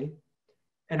permanently.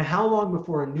 And how long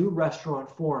before a new restaurant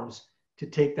forms to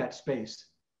take that space?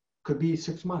 Could be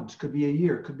 6 months, could be a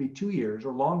year, could be 2 years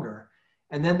or longer.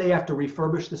 And then they have to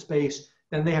refurbish the space,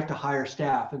 then they have to hire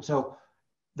staff. And so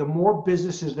the more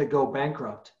businesses that go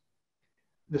bankrupt,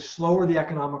 the slower the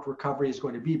economic recovery is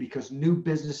going to be, because new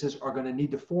businesses are going to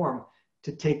need to form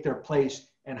to take their place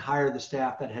and hire the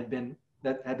staff that had been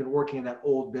working in that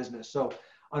old business. So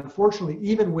unfortunately,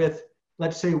 even with,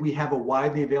 let's say we have a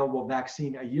widely available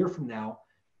vaccine a year from now,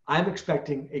 I'm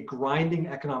expecting a grinding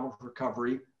economic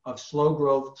recovery of slow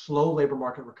growth, slow labor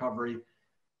market recovery.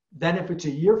 Then if it's a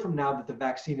year from now that the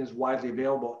vaccine is widely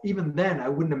available, even then I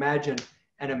wouldn't imagine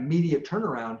an immediate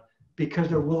turnaround, because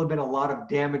there will have been a lot of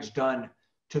damage done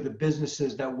to the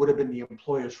businesses that would have been the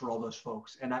employers for all those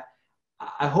folks. And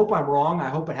I hope I'm wrong. I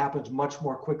hope it happens much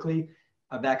more quickly.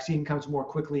 A vaccine comes more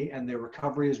quickly and the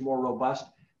recovery is more robust,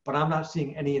 but I'm not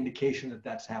seeing any indication that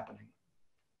that's happening.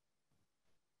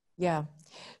 Yeah.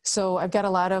 So I've got a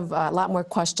lot more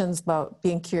questions about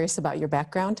being curious about your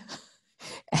background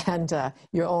and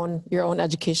your own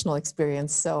educational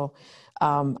experience. So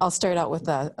I'll start out with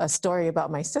a story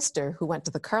about my sister who went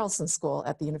to the Carlson School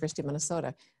at the University of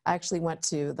Minnesota. I actually went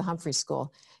to the Humphrey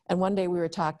School. And one day we were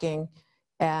talking,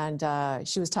 and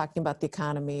she was talking about the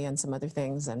economy and some other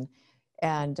things.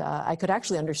 And I could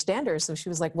actually understand her. So she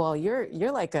was like, well,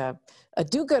 you're like a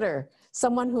do-gooder,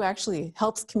 someone who actually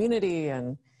helps community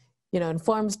and,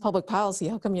 informs public policy.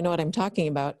 How come you know what I'm talking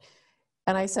about?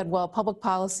 And I said, well, public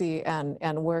policy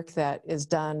and work that is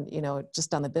done,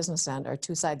 just on the business end are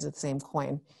two sides of the same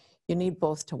coin. You need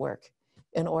both to work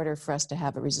in order for us to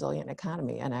have a resilient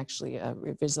economy and actually a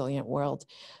resilient world.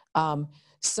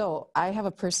 So I have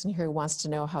a person here who wants to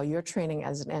know how your training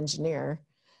as an engineer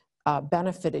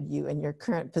benefited you in your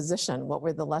current position. What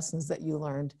were the lessons that you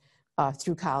learned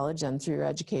through college and through your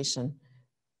education?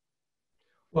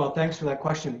 Well, thanks for that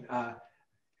question.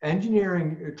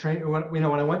 Engineering training,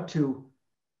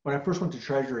 when I first went to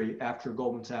Treasury after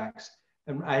Goldman Sachs,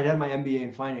 and I had my MBA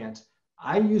in finance,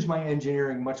 I used my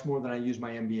engineering much more than I used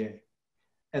my MBA.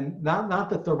 And not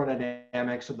the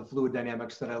thermodynamics or the fluid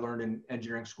dynamics that I learned in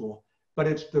engineering school, but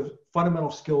it's the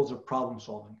fundamental skills of problem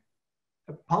solving.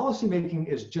 Policymaking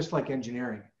is just like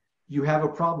engineering. You have a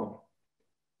problem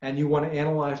and you want to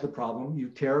analyze the problem, you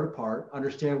tear it apart,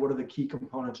 understand what are the key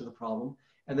components of the problem,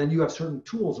 and then you have certain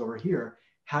tools over here.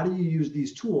 How do you use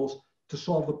these tools to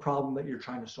solve the problem that you're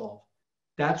trying to solve?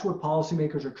 That's what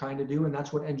policymakers are trying to do, and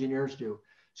that's what engineers do.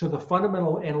 So the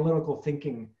fundamental analytical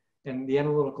thinking and the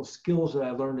analytical skills that I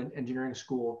learned in engineering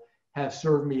school have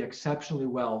served me exceptionally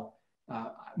well,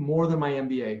 more than my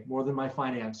MBA, more than my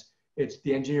finance. It's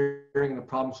the engineering and the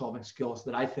problem solving skills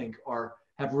that I think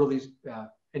have really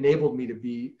enabled me to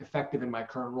be effective in my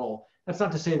current role. That's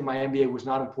not to say that my MBA was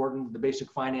not important. The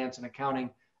basic finance and accounting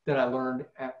that I learned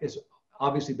is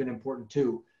obviously been important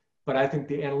too. But I think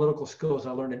the analytical skills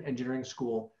I learned in engineering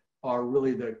school are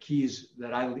really the keys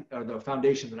that or the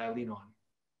foundation that I lean on.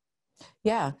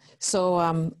 Yeah, so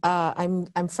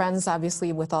I'm friends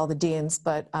obviously with all the deans,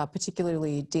 but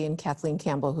particularly Dean Kathleen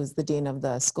Campbell, who's the dean of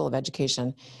the School of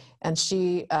Education, and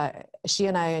she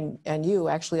and I and you,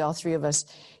 actually all three of us,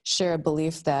 share a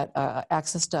belief that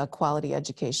access to quality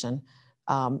education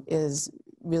is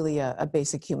really a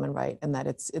basic human right, and that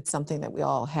it's something that we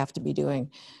all have to be doing.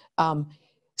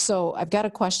 So I've got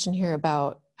a question here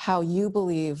about how you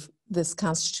believe this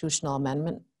constitutional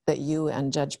amendment that you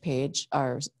and Judge Page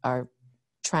are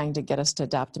trying to get us to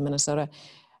adopt in Minnesota.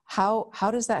 How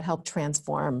does that help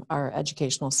transform our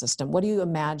educational system? What do you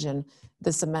imagine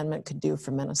this amendment could do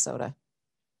for Minnesota?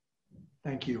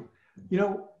 Thank you. You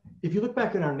know, if you look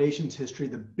back in our nation's history,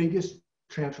 the biggest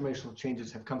transformational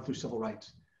changes have come through civil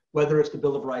rights, whether it's the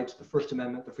Bill of Rights, the First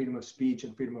Amendment, the freedom of speech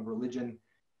and freedom of religion,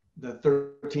 the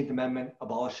 13th Amendment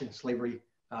abolishing slavery,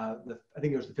 I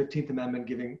think it was the 15th Amendment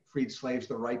giving freed slaves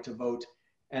the right to vote,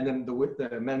 and then the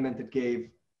amendment that gave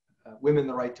women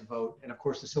the right to vote, and of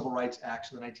course the Civil Rights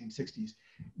Acts of the 1960s.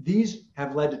 These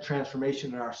have led to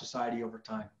transformation in our society over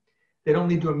time. They don't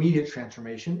lead to immediate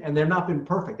transformation, and they've not been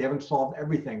perfect. They haven't solved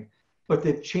everything, but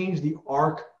they've changed the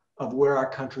arc of where our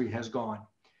country has gone.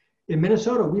 In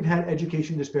Minnesota, we've had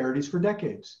education disparities for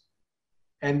decades,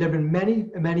 and there have been many,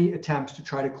 many attempts to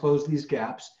try to close these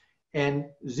gaps, and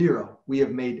zero. We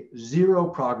have made zero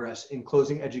progress in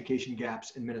closing education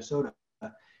gaps in Minnesota.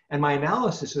 And my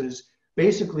analysis is,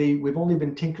 basically, we've only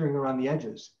been tinkering around the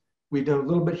edges. We've done a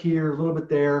little bit here, a little bit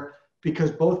there,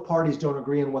 because both parties don't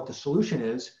agree on what the solution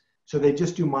is. So they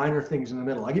just do minor things in the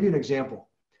middle. I'll give you an example.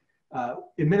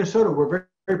 In Minnesota, we're very,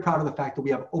 very proud of the fact that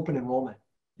we have open enrollment.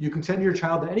 You can send your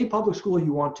child to any public school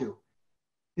you want to,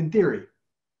 in theory.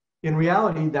 In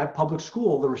reality, that public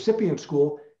school, the recipient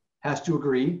school, has to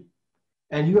agree,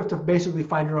 and you have to basically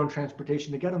find your own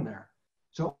transportation to get them there.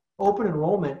 So open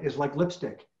enrollment is like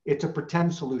lipstick. It's a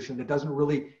pretend solution that doesn't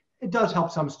really, it does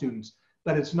help some students,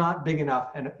 but it's not big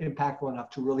enough and impactful enough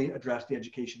to really address the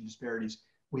education disparities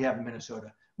we have in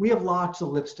Minnesota. We have lots of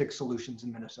lipstick solutions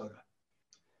in Minnesota.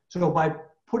 So by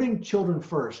putting children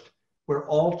first, where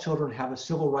all children have a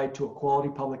civil right to a quality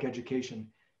public education,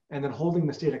 and then holding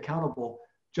the state accountable,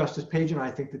 Justice Page and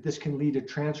I think that this can lead to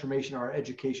transformation of our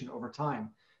education over time.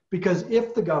 Because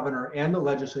if the governor and the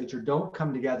legislature don't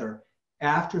come together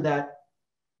after that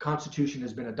Constitution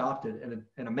has been adopted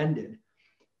and amended,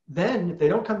 then if they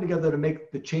don't come together to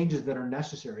make the changes that are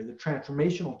necessary, the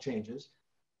transformational changes,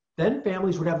 then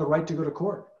families would have the right to go to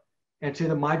court and say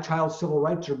that my child's civil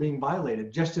rights are being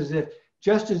violated, just as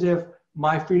if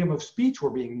my freedom of speech were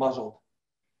being muzzled.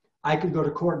 I could go to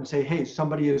court and say, hey,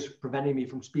 somebody is preventing me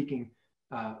from speaking,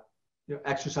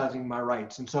 exercising my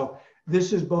rights. And so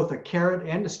this is both a carrot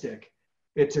and a stick.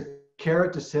 It's a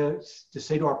carrot to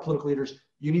say to our political leaders,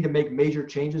 you need to make major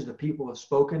changes. The people have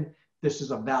spoken. This is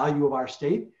a value of our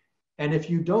state. And if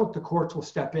you don't, the courts will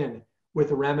step in with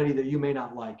a remedy that you may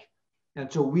not like.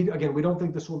 And so we don't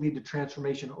think this will lead to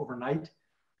transformation overnight,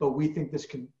 but we think this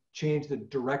can change the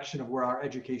direction of where our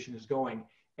education is going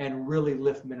and really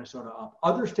lift Minnesota up.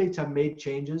 Other states have made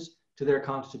changes to their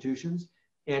constitutions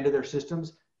and to their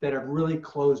systems that have really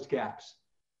closed gaps.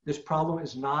 This problem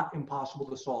is not impossible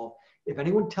to solve. If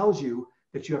anyone tells you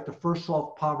that you have to first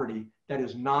solve poverty, that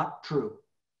is not true.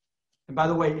 And by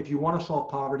the way, if you want to solve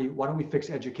poverty, why don't we fix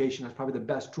education? That's probably the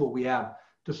best tool we have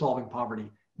to solving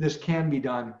poverty. This can be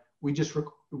done. We just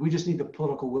need the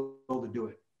political will to do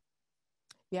it.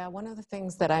 Yeah, one of the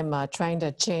things that I'm trying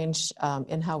to change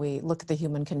in how we look at the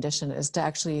human condition is to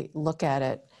actually look at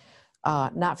it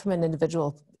not from an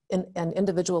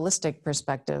individualistic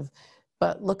perspective,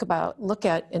 but look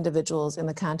at individuals in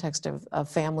the context of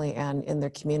family and in their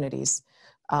communities.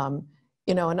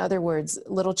 In other words,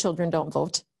 little children don't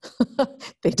vote.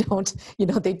 They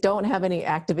don't have any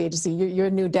active agency. You're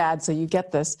a new dad, so you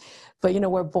get this. But,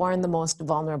 we're born the most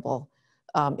vulnerable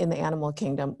in the animal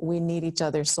kingdom. We need each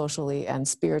other socially and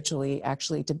spiritually,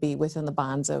 actually, to be within the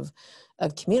bonds of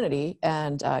community.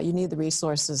 And you need the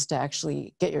resources to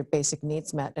actually get your basic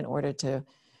needs met in order to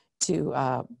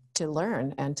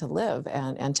learn and to live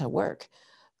and to work.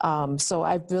 So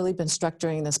I've really been struck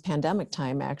during this pandemic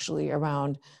time, actually,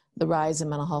 around the rise in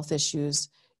mental health issues.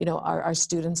 Our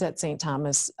students at St.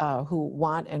 Thomas who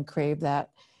want and crave that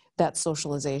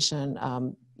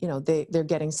socialization, they're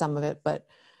getting some of it, but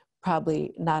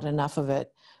probably not enough of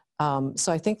it.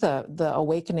 So I think the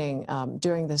awakening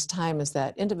during this time is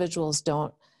that individuals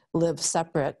don't live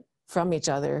separate from each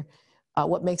other.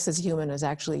 what makes us human is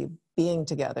actually being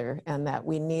together, and that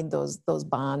we need those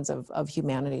bonds of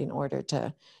humanity in order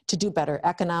to do better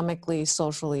economically,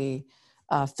 socially,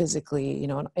 physically, you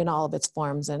know, in all of its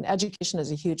forms. And education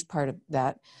is a huge part of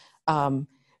that,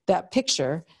 that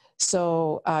picture.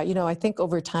 So, you know, I think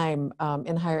over time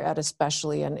in higher ed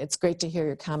especially, and it's great to hear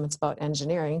your comments about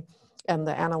engineering and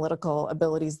the analytical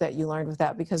abilities that you learned with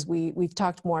that, because we've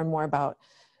talked more and more about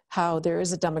how there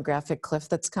is a demographic cliff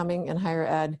that's coming in higher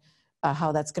ed,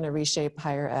 how that's going to reshape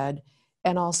higher ed,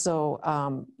 and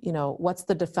also, you know, what's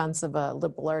the defense of a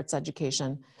liberal arts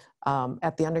education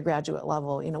at the undergraduate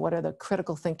level? You know, what are the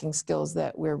critical thinking skills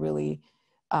that we're really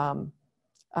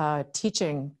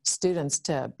teaching students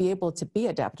to be able to be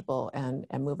adaptable and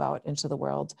move out into the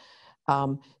world?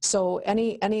 So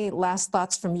any last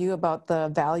thoughts from you about the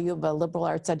value of a liberal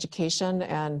arts education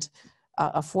and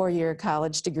a 4-year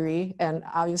college degree? And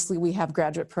obviously we have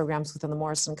graduate programs within the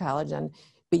Morrison College and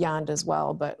beyond as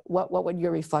well, but what would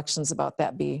your reflections about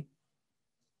that be?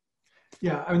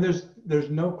 Yeah, I mean, there's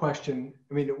no question.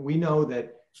 I mean, we know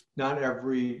that not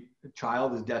every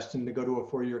child is destined to go to a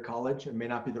 4-year college. It may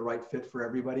not be the right fit for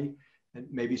everybody. And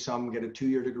maybe some get a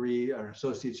 2-year degree or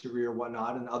associate's degree or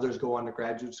whatnot, and others go on to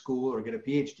graduate school or get a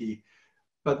PhD.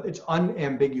 But it's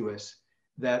unambiguous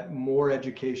that more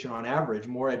education, on average,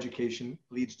 more education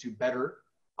leads to better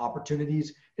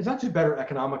opportunities. It's not just better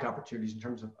economic opportunities in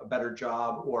terms of a better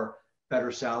job or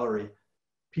better salary.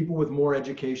 People with more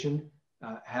education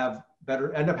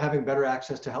end up having better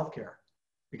access to healthcare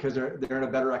because they're in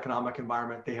a better economic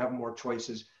environment. They have more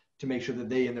choices to make sure that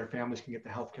they and their families can get the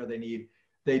healthcare they need.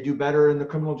 They do better in the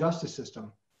criminal justice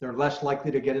system. They're less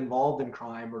likely to get involved in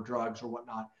crime or drugs or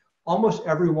whatnot. Almost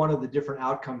every one of the different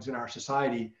outcomes in our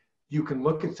society, you can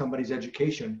look at somebody's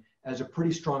education as a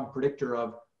pretty strong predictor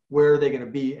of where are they going to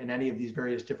be in any of these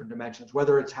various different dimensions,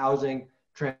 whether it's housing,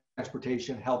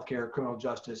 transportation, healthcare, criminal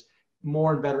justice.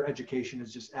 More and better education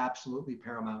is just absolutely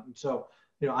paramount. And so,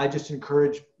 you know, I just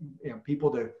encourage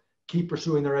people to keep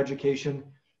pursuing their education,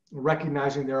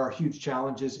 recognizing there are huge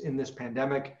challenges in this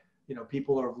pandemic. You know,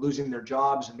 people are losing their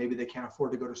jobs and maybe they can't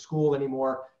afford to go to school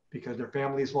anymore because their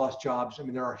families lost jobs. I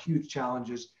mean, there are huge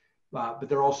challenges, but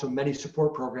there are also many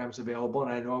support programs available.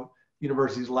 And I know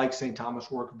universities like St. Thomas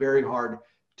work very hard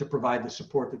to provide the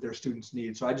support that their students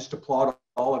need. So I just applaud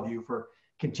all of you for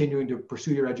continuing to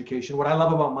pursue your education. What I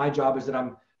love about my job is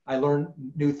that I learn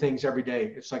new things every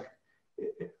day. It's like,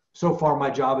 so far my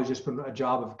job has just been a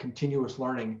job of continuous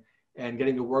learning and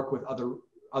getting to work with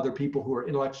other people who are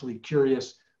intellectually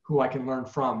curious, who I can learn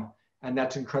from. And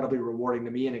that's incredibly rewarding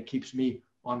to me, and it keeps me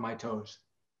on my toes.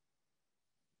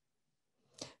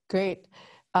 Great.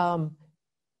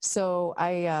 So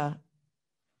I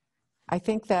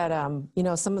think that, you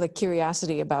know, some of the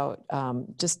curiosity about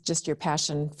just your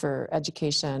passion for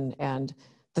education and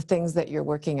the things that you're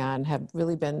working on have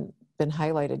really been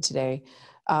highlighted today.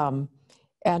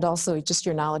 And also just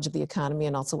your knowledge of the economy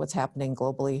and also what's happening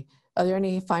globally. Are there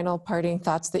any final parting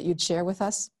thoughts that you'd share with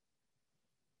us?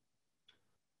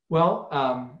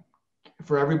 Well,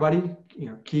 for everybody, you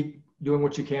know, keep doing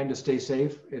what you can to stay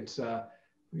safe. It's,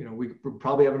 you know, we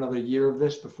probably have another year of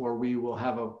this before we will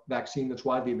have a vaccine that's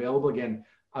widely available. Again,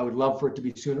 I would love for it to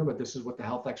be sooner, but this is what the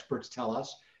health experts tell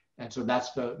us. And so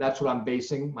that's what I'm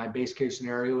basing. My base case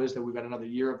scenario is that we've got another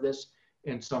year of this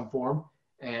in some form.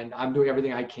 And I'm doing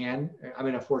everything I can. I'm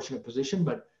in a fortunate position,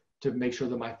 but to make sure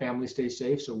that my family stays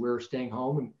safe. So we're staying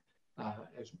home and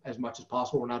as much as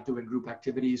possible. We're not doing group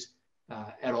activities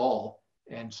at all.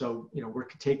 And so, you know, we're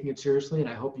taking it seriously, and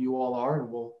I hope you all are,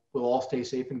 and we'll all stay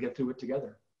safe and get through it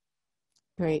together.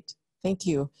 Great. Thank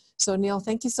you. So Neel,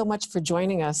 thank you so much for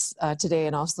joining us today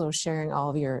and also sharing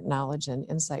all of your knowledge and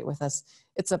insight with us.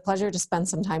 It's a pleasure to spend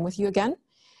some time with you again.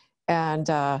 And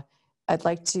I'd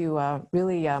like to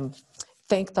really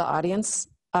thank the audience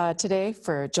today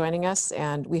for joining us.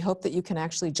 And we hope that you can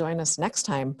actually join us next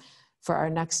time for our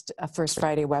next First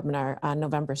Friday webinar on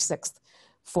November 6th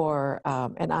for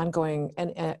an ongoing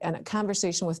and a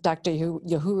conversation with Dr.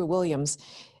 Yahuru Williams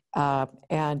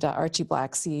and Archie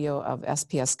Black, CEO of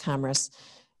SPS Commerce.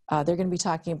 They're going to be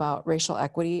talking about racial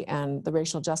equity and the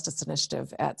Racial Justice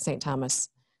Initiative at St. Thomas.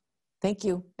 Thank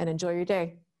you and enjoy your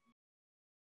day.